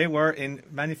 They were in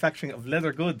manufacturing of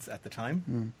leather goods at the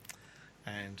time.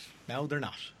 And now they're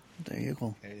not. There you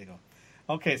go. There you go.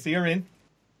 Okay, so you're in.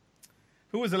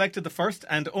 Who was elected the first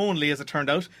and only, as it turned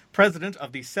out, president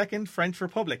of the Second French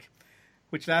Republic,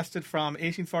 which lasted from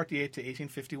 1848 to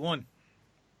 1851?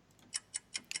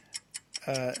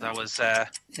 That was Yeah.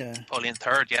 Napoleon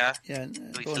III, yeah? Yeah.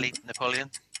 Louis go on. Philippe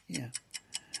Napoleon. Yeah.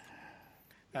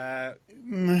 Uh,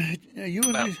 You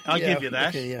Well, I'll give you that.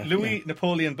 Okay, yeah, Louis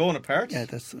Napoleon Bonaparte. Yeah,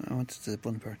 that's. I wanted the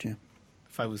Bonaparte. Yeah.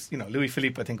 If I was, Louis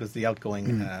Philippe, I think, was the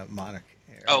outgoing monarch.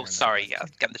 Oh, sorry, yeah,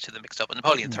 getting the two of them mixed up. And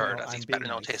Napoleon III, No, as he's I'm better being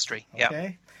known to nice. history. Yeah.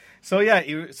 Okay. So, yeah,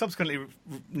 he subsequently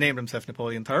named himself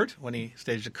Napoleon III when he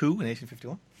staged a coup in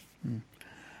 1851.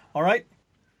 All right.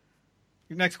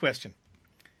 Your next question.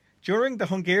 During the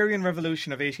Hungarian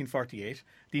Revolution of 1848,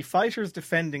 the fighters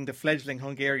defending the fledgling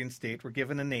Hungarian state were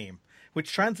given a name,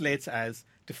 which translates as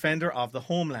Defender of the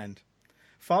Homeland.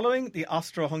 Following the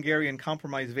Austro-Hungarian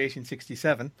Compromise of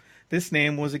 1867, this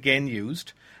name was again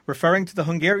used, referring to the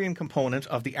Hungarian component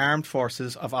of the armed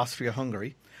forces of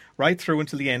Austria-Hungary, right through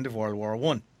until the end of World War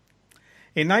I.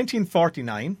 In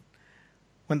 1949,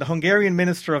 when the Hungarian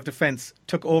Minister of Defence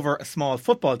took over a small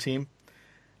football team,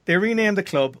 they renamed the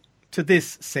club to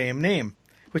this same name,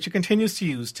 which it continues to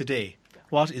use today.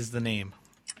 What is the name?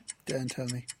 Dan, tell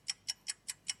me.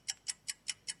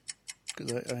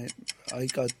 Because I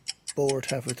got bored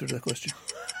halfway through that question.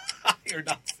 You're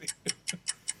not.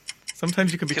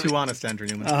 Sometimes you can be too honest, Andrew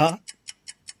Newman.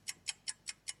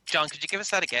 John, could you give us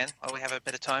that again while we have a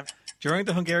bit of time? During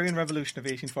the Hungarian Revolution of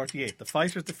 1848, the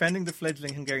fighters defending the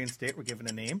fledgling Hungarian state were given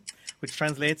a name, which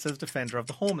translates as Defender of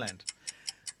the Homeland.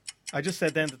 I just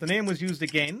said then that the name was used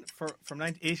again from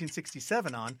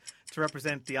 1867 on to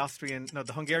represent the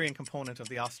Hungarian component of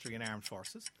the Austrian armed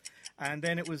forces. And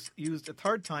then it was used a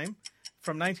third time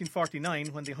from 1949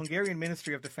 when the Hungarian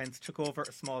Ministry of Defence took over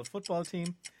a small football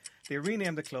team. They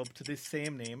renamed the club to this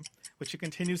same name, which it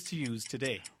continues to use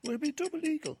today. Will it be Double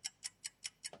Eagle?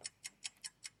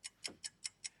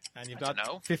 And you've I don't got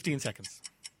know. 15 seconds.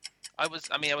 I was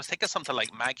thinking something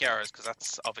like Magyars, because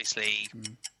that's obviously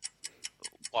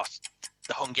what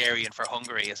the Hungarian for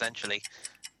Hungary, essentially.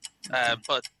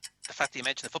 But the fact that you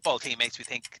mentioned the football team makes me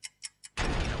think,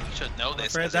 we should know this.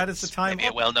 afraid 'cause that is it's the time maybe a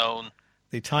up. well-known.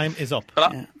 The time is up.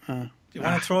 But Yeah. Do you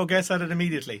want to throw a guess at it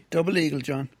immediately? Double Eagle,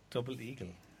 John. Double Eagle.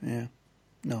 Yeah.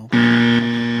 No.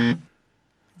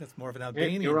 That's more of an Yeah,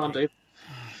 Albanian you're on, thing.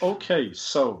 Dave. Okay,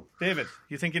 so David,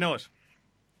 you think you know it?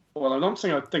 well, I don't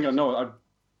think I know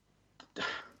it.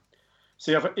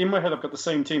 See, in my head, I've got the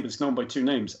same team, but it's known by two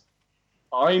names.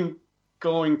 I'm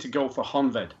going to go for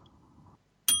Honved,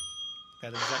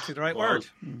 That is exactly the right Wow. word.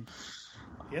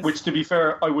 Yes. which, to be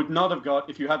fair, I would not have got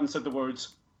if you hadn't said the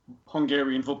words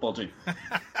Hungarian football team.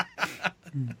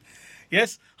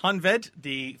 Yes, Honved,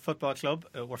 the football club,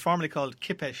 were formerly called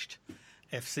Kipest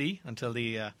FC until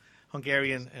the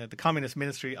the Communist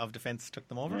Ministry of Defence took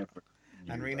them over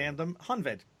and renamed them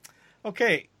Honved.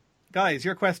 Okay, guys,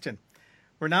 your question.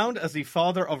 Renowned as the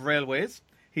father of railways,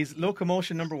 his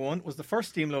locomotion number one was the first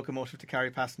steam locomotive to carry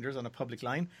passengers on a public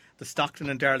line, the Stockton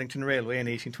and Darlington Railway in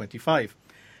 1825.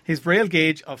 His rail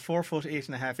gauge of 4 foot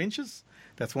 8.5 inches,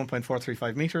 that's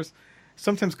 1.435 metres,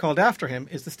 sometimes called after him,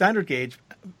 is the standard gauge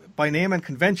by name and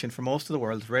convention for most of the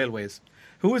world's railways.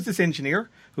 Who was this engineer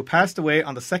who passed away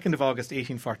on the 2nd of August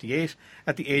 1848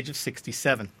 at the age of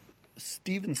 67?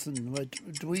 Stevenson.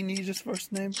 Do we need his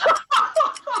first name?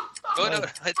 Oh, no,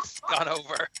 it's gone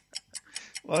over.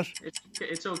 What?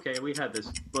 It's okay. We had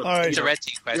this. But, All right. It's a red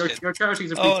team question. Your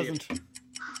charity's Oh, I appreciated.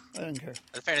 don't care.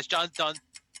 In fairness, John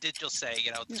did just say,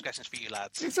 this question's for you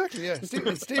lads. Exactly, yeah.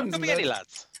 Stevenson. Could be any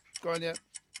lads. Go on, yeah.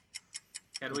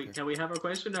 Can we have our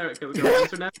question, or can we go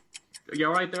answer now? Are you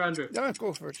all right there, Andrew? Yeah,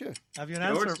 go for it, yeah. Have you an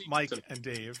George answer, Stevenson. Mike and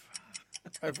Dave?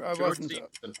 I George wasn't.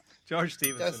 Stevenson. George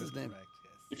Stevenson. That's his is name. correct,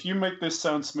 If you make this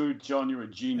sound smooth, John, you're a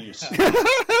genius.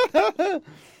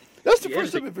 That's the Yeah,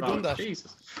 first time big we've ever done that.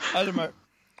 Jesus. Aldemar,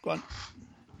 go on.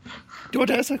 Do you want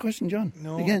to ask that question, John? yes.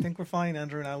 No, Again. I think we're fine,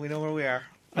 Andrew, now. We know where we are.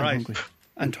 All I'm right. hungry.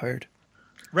 I'm tired.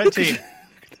 Red team.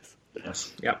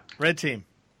 Yes. Yeah. Red team.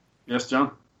 Yes,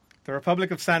 John? The Republic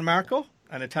of San Marco,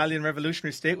 an Italian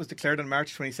revolutionary state, was declared on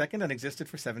March 22nd and existed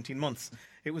for 17 months.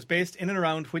 It was based in and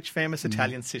around which famous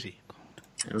Italian city?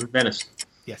 Venice.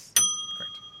 Yes,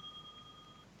 correct.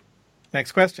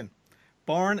 Next question.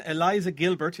 Born Eliza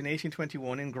Gilbert in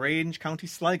 1821 in Grange, County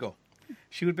Sligo.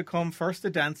 She would become first a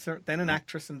dancer, then an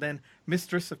actress, and then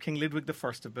mistress of King Ludwig I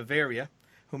of Bavaria,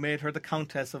 who made her the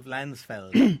Countess of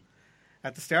Landsfeld.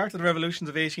 At the start of the revolutions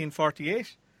of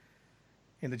 1848,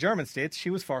 in the German states, she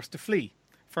was forced to flee,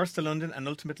 first to London and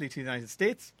ultimately to the United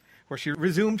States, where she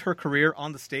resumed her career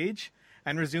on the stage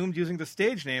and resumed using the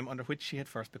stage name under which she had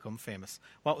first become famous.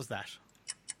 What was that?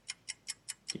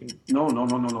 No.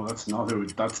 That's not who.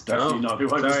 That's definitely not who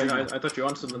I was Sorry, thinking. I thought you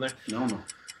wanted something there. No.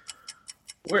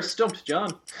 We're stumped,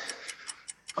 John.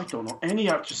 I don't know any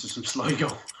actresses from Sligo.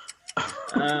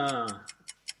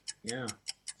 Yeah.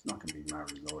 It's not going to be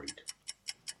Mary Lloyd.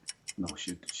 No,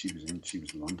 she was in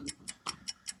London.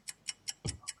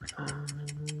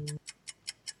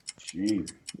 Gee.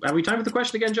 Are we time for the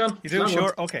question again, John? You do? Long Sure.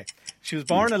 one. Okay. She was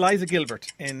born Eliza Gilbert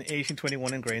in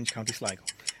 1821 in Grange, County Sligo.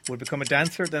 Would become a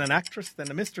dancer, then an actress, then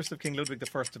a mistress of King Ludwig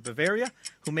I of Bavaria,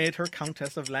 who made her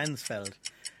Countess of Landsfeld.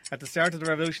 At the start of the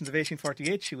revolutions of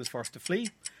 1848, she was forced to flee,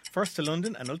 first to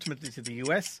London and ultimately to the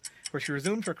US, where she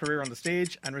resumed her career on the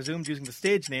stage and resumed using the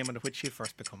stage name under which she had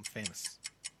first become famous.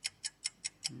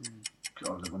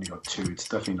 God, I've only got two. It's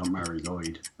definitely not Mary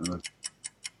Lloyd.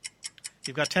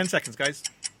 You've got 10 seconds, guys.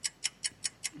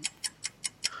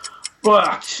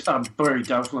 But I'm very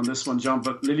doubtful on this one, John.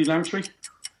 But Lily Langtry?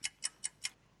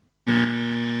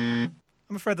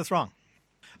 I'm afraid that's wrong.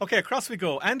 Okay, across we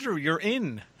go. Andrew, you're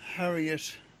in.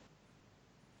 Harriet.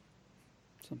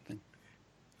 Something.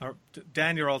 Or,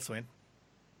 Dan, you're also in.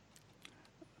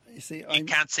 You see, You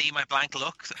can't see my blank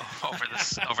look over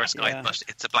Skype, Yeah. but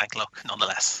it's a blank look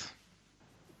nonetheless.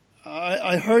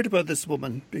 I heard about this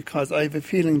woman because I have a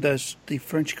feeling that the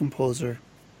French composer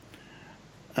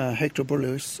Hector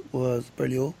Berlioz was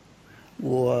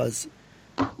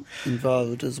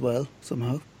involved as well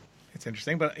somehow. It's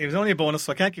interesting, but it was only a bonus,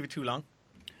 so I can't give you too long.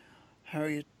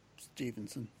 Harriet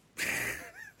Stevenson.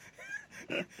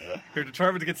 You're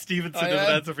determined to get Stevenson I as an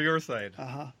am. answer for your side.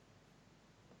 Uh-huh.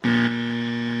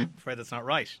 I'm afraid that's not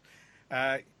right.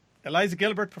 Eliza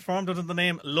Gilbert performed under the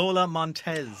name Lola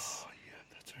Montez. Oh, yeah,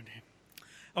 that's her name.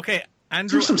 Okay,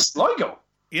 Andrew. She's from Sligo.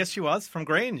 Yes, she was from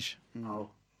Grange. No.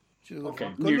 She's a Okay,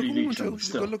 good nearly looking woman Leitrim, too. She's a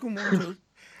still. good looking woman too.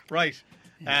 Right.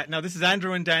 Now, this is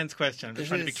Andrew and Dan's question. I'm just It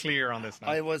trying to be is. clear on this now.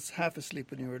 I was half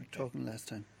asleep when you were talking last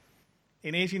time.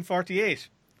 In 1848,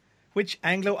 which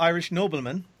Anglo-Irish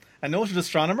nobleman, a noted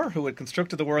astronomer who had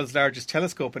constructed the world's largest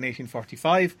telescope in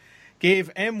 1845,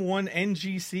 gave M1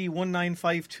 NGC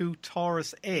 1952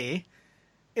 Taurus A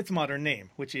its modern name,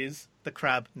 which is the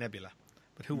Crab Nebula.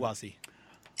 But who was he?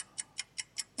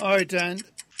 All right, Dan.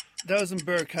 That was in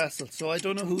Birr Castle, so I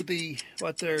don't know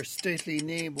what their stately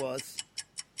name was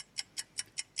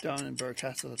down in Birr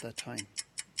Castle at that time,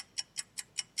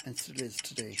 and still is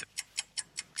today.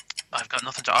 I've got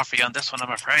nothing to offer you on this one,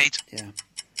 I'm afraid. Yeah.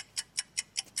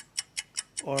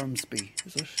 Ormsby,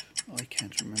 is it? Oh, I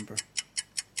can't remember.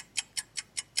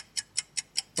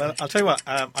 Well, I'll tell you what.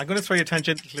 I'm going to throw you a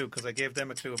tangential clue because I gave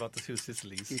them a clue about the two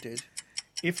Sicilies. You did.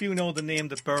 If you know the name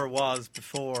that Burr was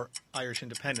before Irish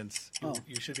independence, Oh.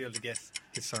 you should be able to guess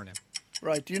his surname.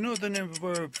 Right, do you know the name of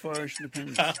Birr before Irish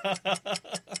independence?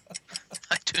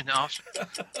 I do not.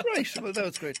 Right, well, that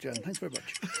was great, John. Thanks very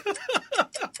much.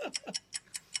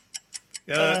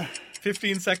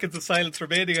 15 seconds of silence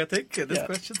remaining, I think, in this Yeah,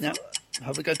 question. yeah.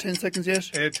 Have we got 10 seconds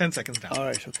yet? 10 seconds now. All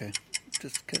right, okay.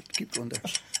 Just keep going there.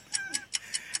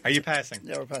 Are you passing?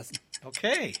 Yeah, we're passing.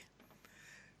 Okay.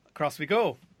 Across we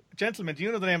go. Gentlemen, do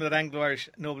you know the name of that Anglo-Irish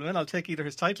nobleman? I'll take either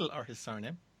his title or his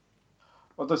surname.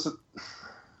 Well,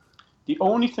 the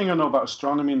only thing I know about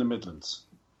astronomy in the Midlands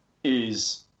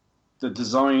is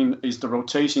the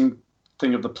rotating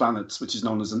thing of the planets, which is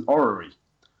known as an orrery.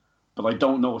 But I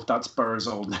don't know if that's Burr's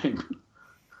old name.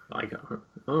 I got her.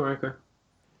 All right, okay.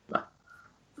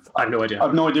 I have no idea. I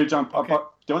have no idea, John. Okay.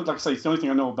 But like I say, it's the only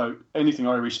thing I know about anything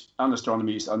Irish and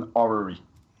astronomy is an orrery.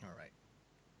 All right.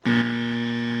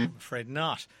 I'm afraid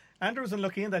not. Andrew was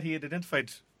unlucky in that he had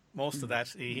identified most of that.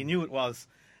 He knew it was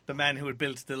the man who had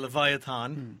built the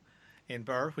Leviathan in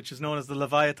Burr, which is known as the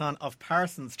Leviathan of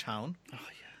Parsonstown. Oh,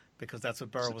 yeah. Because that's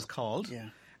what Burr was called. Yeah.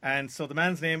 And so the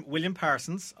man's name, William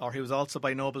Parsons, or he was also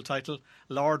by noble title,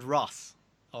 Lord Ross,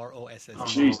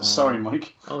 R-O-S-S. Jesus, sorry,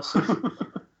 Mike. Oh, sorry.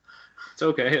 It's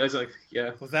okay. I was like,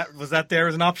 yeah. Was that there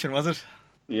as an option, was it?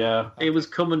 Yeah. It was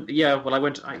coming. Yeah. Well,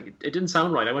 it didn't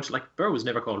sound right. I went to Burr was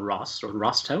never called Ross or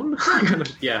Rosstown.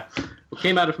 Yeah. We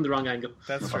came at it from the wrong angle.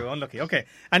 That's true. Unlucky. Okay.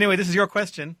 Anyway, this is your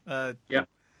question. Yeah.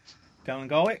 Down in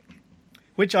Galway.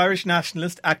 Which Irish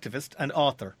nationalist, activist, and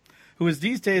author, who is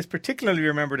these days particularly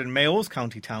remembered in Mayo's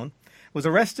county town, was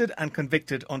arrested and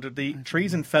convicted under the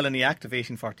Treason Felony Act of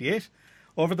 1848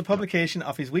 over the publication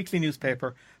of his weekly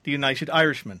newspaper, The United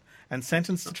Irishman, and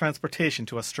sentenced to transportation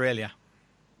to Australia?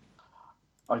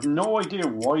 I've no idea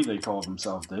why they call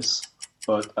themselves this,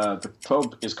 but the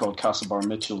club is called Castlebar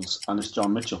Mitchells, and it's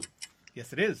John Mitchell.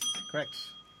 Yes, it is. Correct.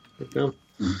 Well,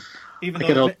 Even I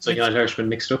get though all the United Irishman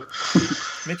mixed up.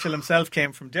 Mitchell himself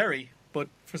came from Derry, but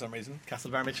for some reason,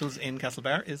 Castlebar Mitchells in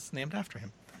Castlebar is named after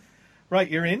him. Right,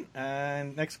 you're in.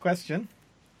 And next question.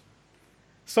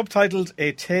 Subtitled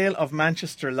A Tale of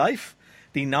Manchester Life,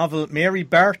 the novel Mary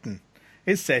Barton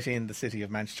is set in the city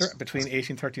of Manchester between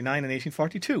 1839 and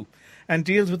 1842 and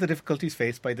deals with the difficulties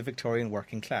faced by the Victorian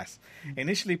working class.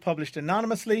 Initially published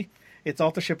anonymously, its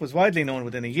authorship was widely known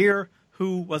within a year.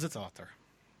 Who was its author?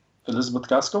 Elizabeth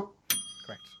Gaskell?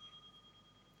 Correct.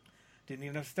 Didn't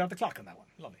even have to start the clock on that one.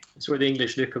 Lovely. That's where the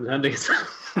English lick comes handy.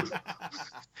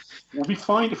 We'll be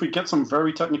fine if we get some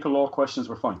very technical law questions.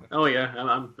 We're fine. Oh yeah,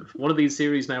 I'm one of these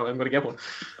series now. I'm going to get one.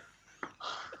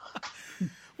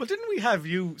 Well, didn't we have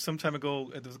you some time ago?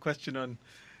 There was a question on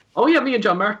Oh yeah, me and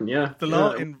John Martin. Yeah, the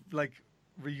law Yeah. in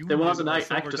reunion. There was an or act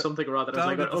somewhere or something or other. I was down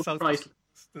like, at the oh south Christ,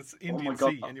 this Oh Indian my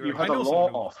God, Sea, and you you were had I the know law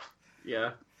someone who- off. yeah.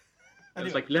 I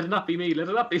was Anyway. like, let it not be me. Let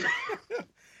it not be me.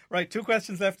 Right, 2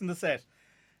 questions left in the set.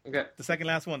 Okay. The second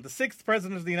last one. The 6th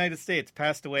President of the United States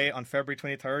passed away on February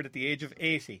 23rd at the age of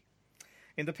 80.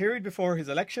 In the period before his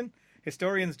election,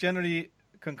 historians generally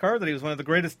concur that he was one of the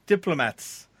greatest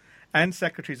diplomats and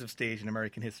secretaries of state in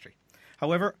American history.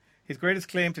 However, his greatest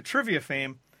claim to trivia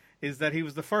fame is that he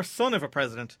was the first son of a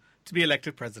president to be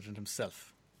elected president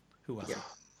himself. Who was he?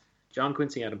 John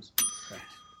Quincy Adams.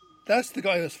 That's the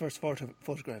guy who was first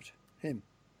photographed. Him.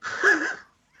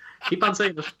 Keep on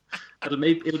saying it.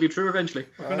 It'll be true eventually.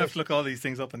 We're going to have to look all these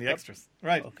things up in the extras.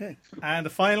 Right. Okay. And the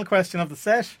final question of the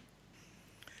set.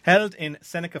 Held in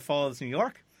Seneca Falls, New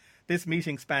York, this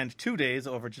meeting spanned 2 days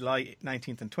over July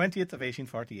 19th and 20th of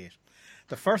 1848.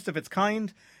 The first of its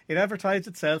kind, it advertised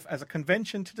itself as a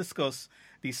convention to discuss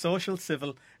the social,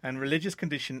 civil and religious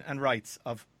condition and rights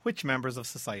of which members of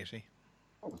society?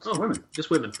 Oh, it's women. Just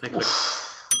women. Thank you.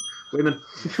 Women.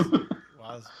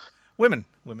 Was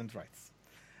women's rights.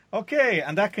 Okay,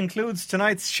 and that concludes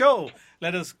tonight's show.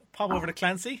 Let us pop over to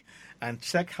Clancy and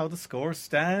check how the scores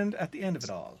stand at the end of it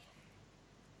all.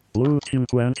 Blue team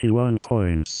 21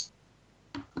 points.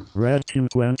 Red team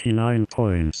 29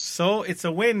 points. So it's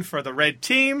a win for the red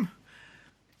team,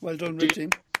 Well done, Red Team.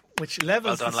 which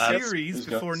levels Well done, the lads. series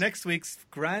before next week's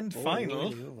grand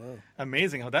final. Wow.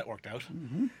 Amazing how that worked out.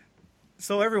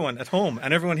 So everyone at home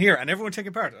and everyone here and everyone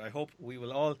taking part, I hope we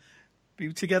will all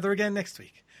be together again next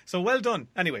week. So well done.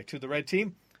 Anyway, to the red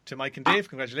team, to Mike and Dave,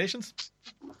 congratulations.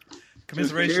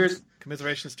 Cheers.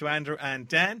 Commiserations to Andrew and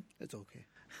Dan. It's okay.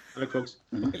 Hello, folks.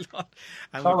 And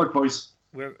Solid, boys.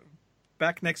 we're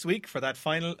back next week for that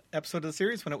final episode of the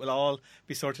series when it will all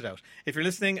be sorted out. If you're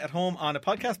listening at home on a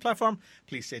podcast platform,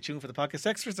 please stay tuned for the podcast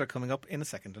extras. They're coming up in a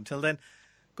second. Until then,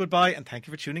 goodbye and thank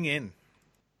you for tuning in.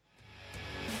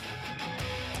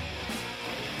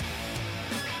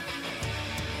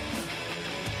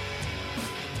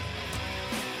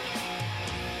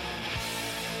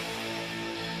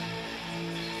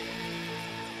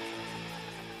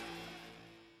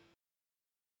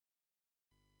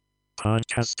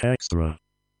 Podcast extra.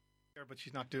 But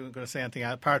she's not going to say anything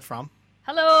apart from.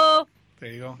 Hello.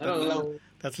 There you go. Hello.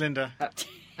 That's Linda.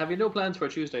 Have you no plans for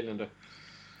Tuesday, Linda?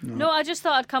 No, I just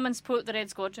thought I'd come and support the Red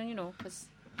Squadron, you know, because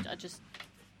I just...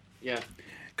 Yeah.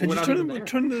 Can We're you not turn, even the, there.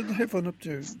 turn the headphone up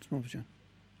there? Small John.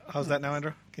 How's that now,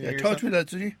 Andrew? Can you Yeah, hear talk to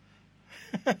yourself? me,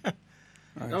 lads,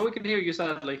 will you? No, we can hear you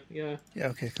sadly. Yeah. Yeah,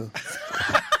 okay, cool.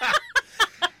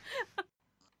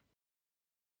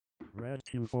 Red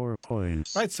team 4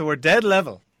 points. Right, so we're dead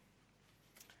level.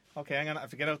 Okay, hang on. I have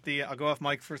to get out the. I'll go off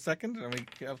mic for a second, and we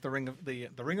get out the ring of the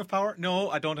ring of power. No,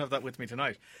 I don't have that with me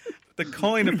tonight. The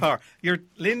coin of power. Your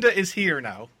Linda is here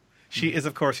now. She is,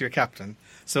 of course, your captain.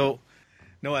 So,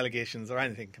 no allegations or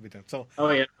anything can be done. So, Oh,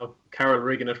 yeah. Oh, Carol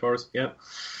rigging it for us. Yeah.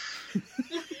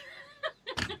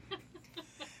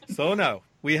 so now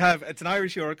we have. It's an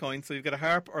Irish euro coin. So you've got a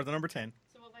harp or the number 10.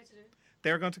 So what am I to do?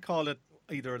 They're going to call it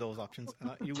either of those options.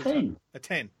 You will 10? a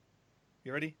 10.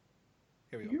 You ready?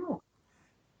 Here we go. Euro.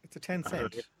 It's a 10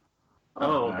 cent.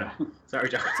 Oh, okay. Sorry,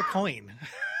 Jack. It's a coin.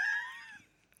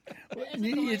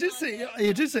 You did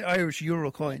say Irish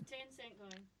euro coin. 10-cent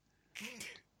coin.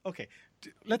 Okay,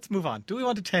 let's move on. Do we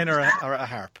want a 10 or a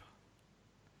harp?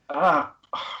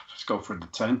 Let's go for the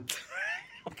 10.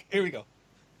 Okay, here we go.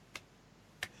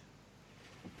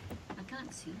 I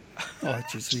can't see. Oh,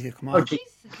 just here, come Oh, on. gee.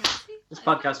 Jeez, I can't see. This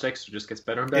podcast extra just gets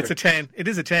better and better. It's a 10. It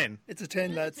is a 10. It's a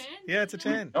 10, lads. Yeah, it's a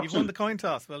 10. You've won the coin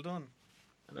toss. Well done.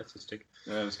 Let's just stick.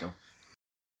 Yeah, let's go.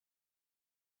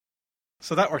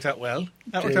 So that worked out well.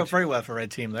 That worked Did. out very well for red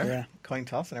team there. Yeah. Coin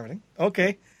toss and everything.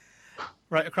 Okay.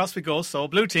 Right, across we go. So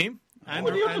blue team. What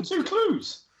Andrew are the other and two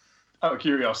clues? Out of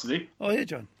curiosity. Oh, yeah,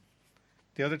 John.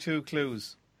 the other two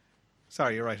clues.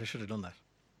 Sorry, you're right. I should have done that.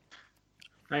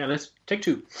 Hang on, let's take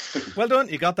two. Well done.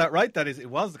 You got that right. That is, it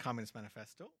was the Communist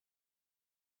Manifesto.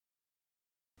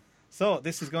 So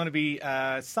this is going to be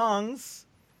songs.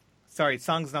 Sorry,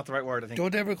 songs is not the right word, I think.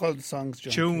 Don't ever call them songs,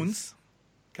 John. Tunes.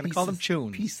 Can I call them Pieces.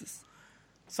 tunes? Pieces.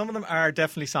 Some of them are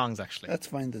definitely songs, actually. That's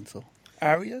fine then, so.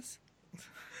 Arias?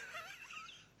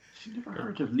 She never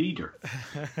heard of Leader.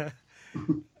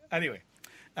 Anyway,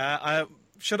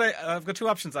 should I? I've got two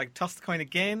options. I toss the coin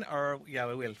again, or yeah,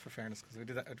 I will for fairness because we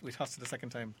did that. We tossed it the second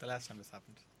time. The last time this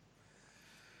happened.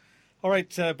 All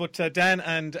right, but Dan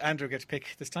and Andrew get to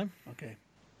pick this time. Okay.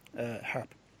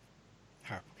 Harp.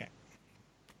 Harp. Okay.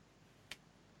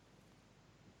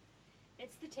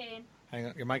 It's the 10. Hang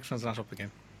on, your microphone's not up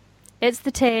again. It's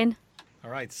the 10. All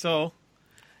right, so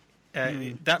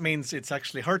that means it's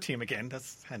actually her team again.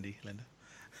 That's handy, Linda.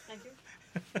 Thank you.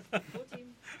 Go team.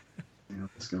 Yeah,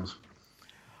 this goes.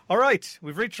 All right,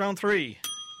 we've reached round 3.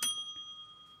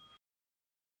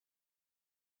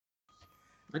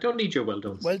 I don't need your well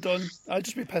done. Well done. I'll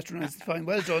just be patronised. It's fine.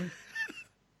 Well done.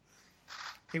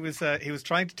 He was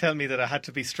trying to tell me that I had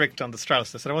to be strict on the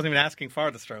Strauss. I said I wasn't even asking for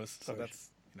the Strauss, so that's,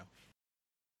 you know.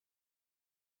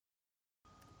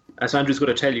 As Andrew's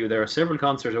going to tell you, there are several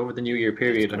concerts over the New Year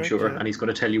period, I'm Correct, sure, yeah. and he's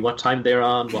going to tell you what time they're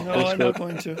on, what No, I'm not festival.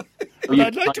 going to. Will you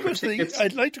I'd like to buy go to the. tickets?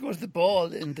 I'd like to go to the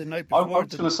ball in the night I before.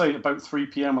 was going to say about 3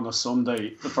 p.m. on a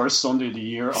Sunday, the first Sunday of the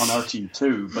year on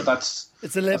RT2, but that's...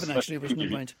 It's 11 that's actually, which really-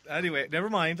 never mind. Anyway, never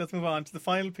mind. Let's move on to the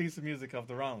final piece of music of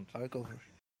the round. I'll go for it.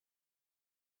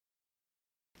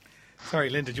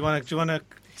 Sorry, Linda, do you want to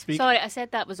speak? Sorry, I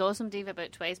said that was awesome, Diva,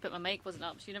 about twice, but my mic wasn't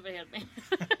up, so you never heard me.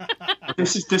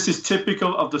 This is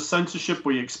typical of the censorship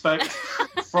we expect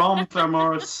from Claire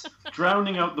Morris,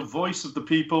 drowning out the voice of the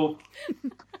people.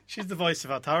 She's the voice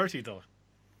of authority, though.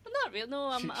 But not not real. No,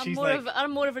 I'm she's more like- of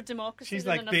I'm more of a democracy She's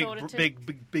than like an big,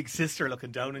 authority. big sister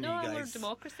looking down on No, you I'm more of guys,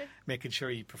 democracy. making sure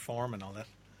you perform and all that.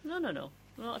 No, not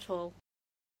at all.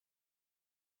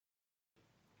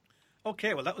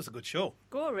 Okay, well that was a good show.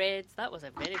 Go Reds. That was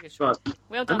a very good show. Well,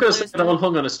 Well I'm done, going to Blues. say it all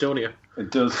hung on Estonia. It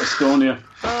does. Estonia.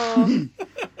 Oh,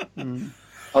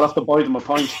 I'll have to buy them a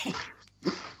pint.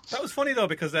 That was funny though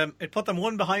because it put them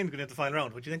one behind going into the final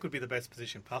round, which you think would be the best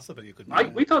position possible you could be.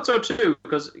 We thought so too,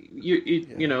 because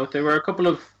you know there were a couple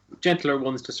of gentler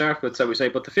ones to start with, so we say,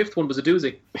 but the fifth one was a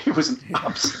doozy. It was an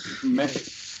absolute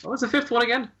mess. What was the fifth one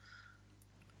again?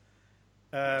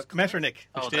 Metternich,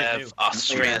 which Oh, Dave the knew.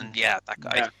 Austrian, yeah, that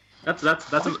guy. Yeah. That's a,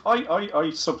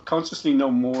 I subconsciously know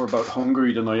more about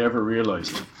Hungary than I ever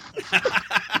realised.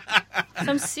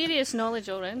 some serious knowledge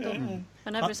all round though,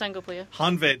 on every single player.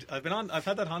 Honved. I've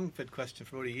had that Honved question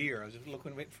for about a year. I was just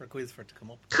waiting for a quiz for it to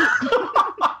come up.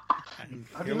 And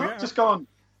Have here you we not are. just gone?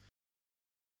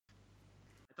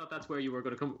 I thought that's where you were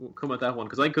going to come at that one,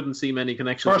 because I couldn't see many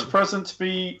connections. First present to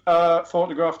be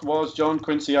photographed was John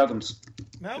Quincy Adams.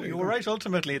 No, you were right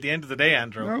ultimately at the end of the day,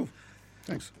 Andrew. No,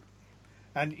 thanks.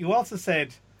 And you also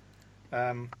said,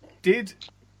 did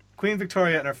Queen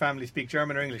Victoria and her family speak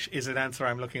German or English? Is an answer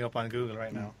I'm looking up on Google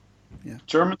right now.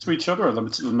 German to each other, I'm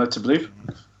led to believe.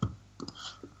 I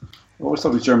always thought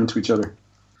it was German to each other.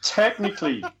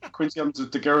 Technically, Quincy Adams was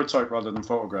daguerreotype rather than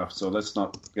photographed, so let's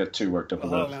not get too worked up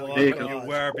about it. well, There you you go.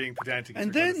 were being pedantic. And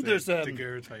if you're then gonna there's say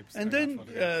daguerreotypes. and They're then not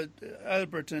photographs.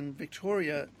 Albert and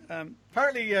Victoria.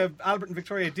 Apparently, Albert and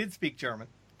Victoria did speak German,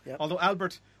 Yep. although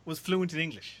Albert was fluent in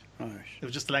English. Right. It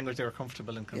was just the language they were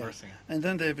comfortable in conversing in. And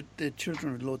then they have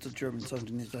children with loads of German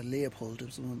sounding names. Leopold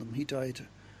was one of them. He died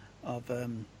of.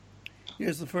 He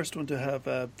was the first one to have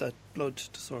that blood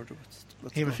disorder.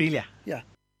 What's it called? Haemophilia. Yeah.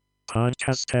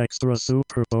 Podcast extra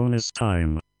super bonus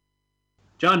time.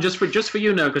 John, just for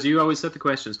you now, because you always set the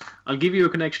questions. I'll give you a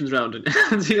connections round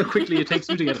and see how quickly it takes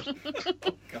you to get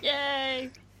it. Yay!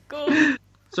 Go!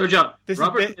 So, John, This is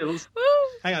Robert ba- Mills. Woo!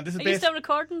 Hang on, this is Are you based. still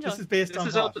recording, John? This is based on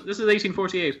what? This is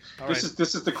 1848. All right.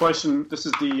 This is the question. This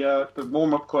is the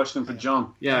warm-up question for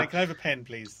John. Yeah. Can I have a pen,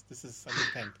 please? I need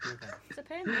a pen. Give me a pen. It's a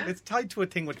pen. It's tied to a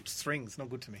thing with strings. No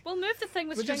good to me. We'll move the thing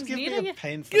with Well, strings just give me near a you.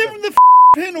 pen. For Give that. him the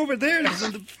pen over there.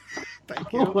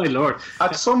 Thank you. Oh my lord.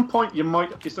 At some point, you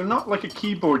might. Is there not like a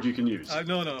keyboard you can use?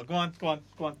 No. Go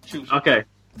on. Shoot. Okay.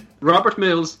 Robert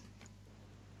Mills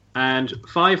and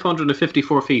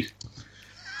 554 feet.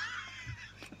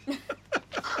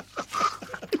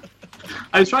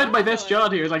 I was trying my best,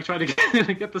 John, here, like trying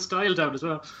to get the style down as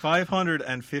well.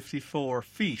 554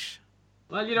 feet.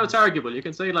 Well, you know, it's arguable. You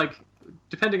can say, like,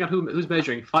 depending on who's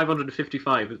measuring,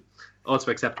 555 is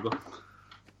also acceptable.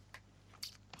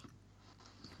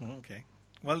 Okay.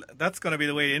 Well, that's going to be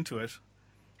the way into it. 'Cause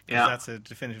Yeah. That's a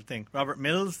definitive thing. Robert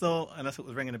Mills, though, unless it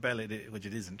was ringing a bell, which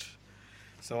it isn't.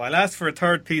 So I'll ask for a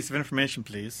third piece of information,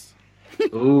 please.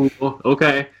 Oh,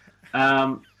 okay.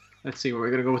 Let's see where we're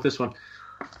going to go with this one.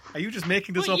 Are you just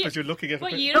making this What up year- as you're looking at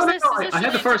What it? year No, is no, this? no, Is I this had the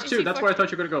like- first is two. he That's first- where I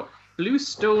thought you were going to go.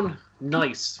 Bluestone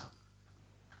Nice.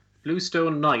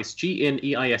 Bluestone Nice.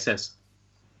 Gniss.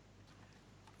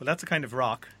 Well, that's a kind of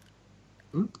rock,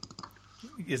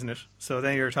 isn't it? So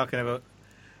then you're talking about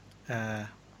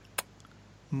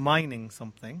mining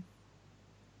something,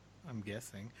 I'm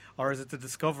guessing. Or is it the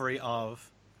discovery of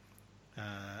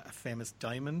a famous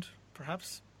diamond,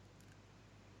 perhaps?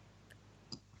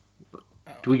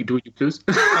 Do we do clues?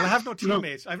 Well, I have no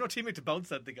teammate. I have no teammate to bounce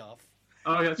that thing off.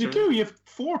 Oh, that's You true. do. You have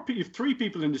you have three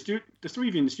people in the studio. The three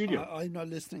of you in the studio. I'm not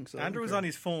listening. So I Andrew don't was care. on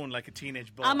his phone like a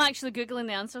teenage boy. I'm actually Googling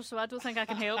the answer, so I don't think I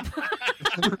can help.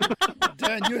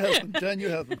 Dan, you help him. Dan, you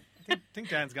help him. I think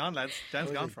Dan's gone, lads.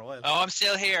 Dan's gone for a while. Oh, I'm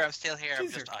still here. I'm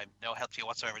Jeez, I'm no help to you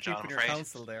whatsoever, John. I'm Keeping your afraid.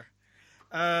 counsel there.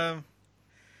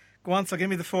 Go on, so give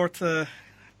me the fourth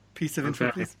piece of info,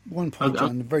 Okay. please. 1 point, I'll-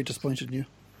 John. Very disappointed in you.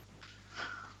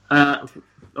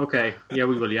 Okay. Yeah,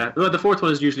 we will. Yeah. Well, the fourth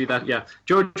one is usually that. Yeah.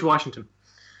 George Washington.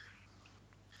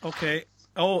 Okay.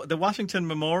 Oh, the Washington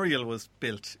Memorial was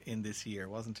built in this year,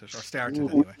 wasn't it? Or started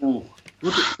anyway. Ooh.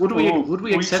 Would we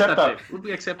we accept accept that? that. Would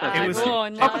we accept that? It Ah, was- go on,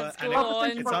 and lads, it- go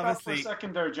on. It's About that for a obviously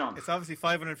second there, John. it's obviously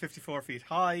 554 feet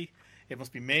high. It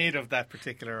must be made of that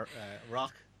particular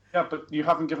rock. Yeah, but you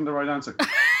haven't given the right answer.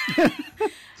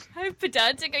 How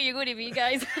pedantic are you going to be,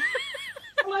 guys?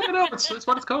 Well, I don't know. It's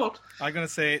what it's called. I'm going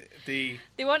to say the.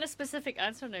 They want a specific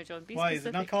answer now, John. Be Why specific. is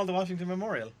it not called the Washington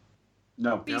Memorial?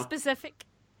 No, Be No. specific.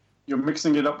 you're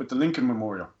mixing it up with the Lincoln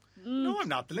Memorial. No, I'm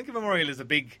not. The Lincoln Memorial is a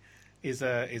big big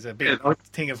Yeah.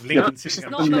 thing of Lincoln sitting It's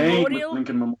on not the top. name memorial.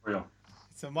 Lincoln Memorial.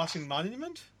 It's a Washington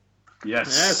Monument. Yes.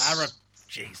 Yes. Arab.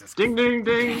 Jesus. Ding, ding,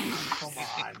 ding.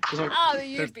 Come on. Oh,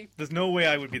 you'd There's, be. there's no way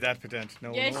I would be that pedant.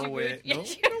 No, Yes, no you way. would. No,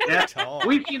 Yes, no you way Yeah. at all.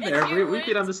 We've been there. Yes, you We've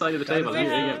been on the side of the That table. is We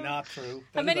Yeah, have. yeah. not true. How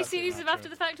That is many absolutely series not of After true.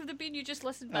 the Fact have there been? You just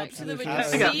listen back to them and Absolutely you not.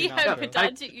 see Hang how on.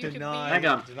 pedantic you can Denying, Hang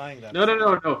on. denying that.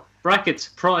 No. Brackets,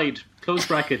 pride, close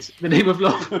brackets, in the name of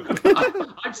love.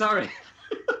 I'm sorry.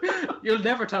 You'll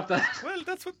never top that. Well,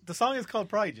 that's what the song is called.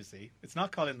 Pride. You see, it's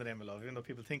not called In the Name of Love, even though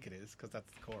people think it is, because that's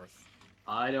the chorus.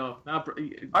 I know. No,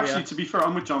 Actually, to be fair,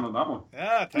 I'm with John on that one.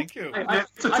 Ah, thank you.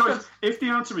 It's a choice. If the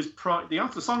answer is Pride,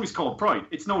 the song is called Pride.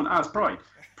 It's known as Pride.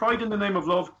 Pride in the Name of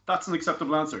Love. That's an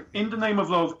acceptable answer. In the Name of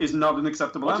Love is not an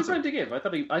acceptable What's he answer. trying to give?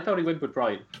 I thought he went with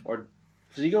pride. Or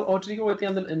did he go? Oh, did he go with the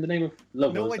in the name of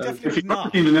love? No, Was I that- definitely If you did got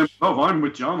not. in the Name of Love, I'm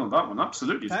with John on that one.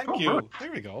 Absolutely. It's Thank called you. Pride.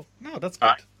 There we go. No, that's good.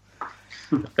 Alright.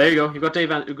 There you go. You've got Dave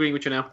agreeing with you now.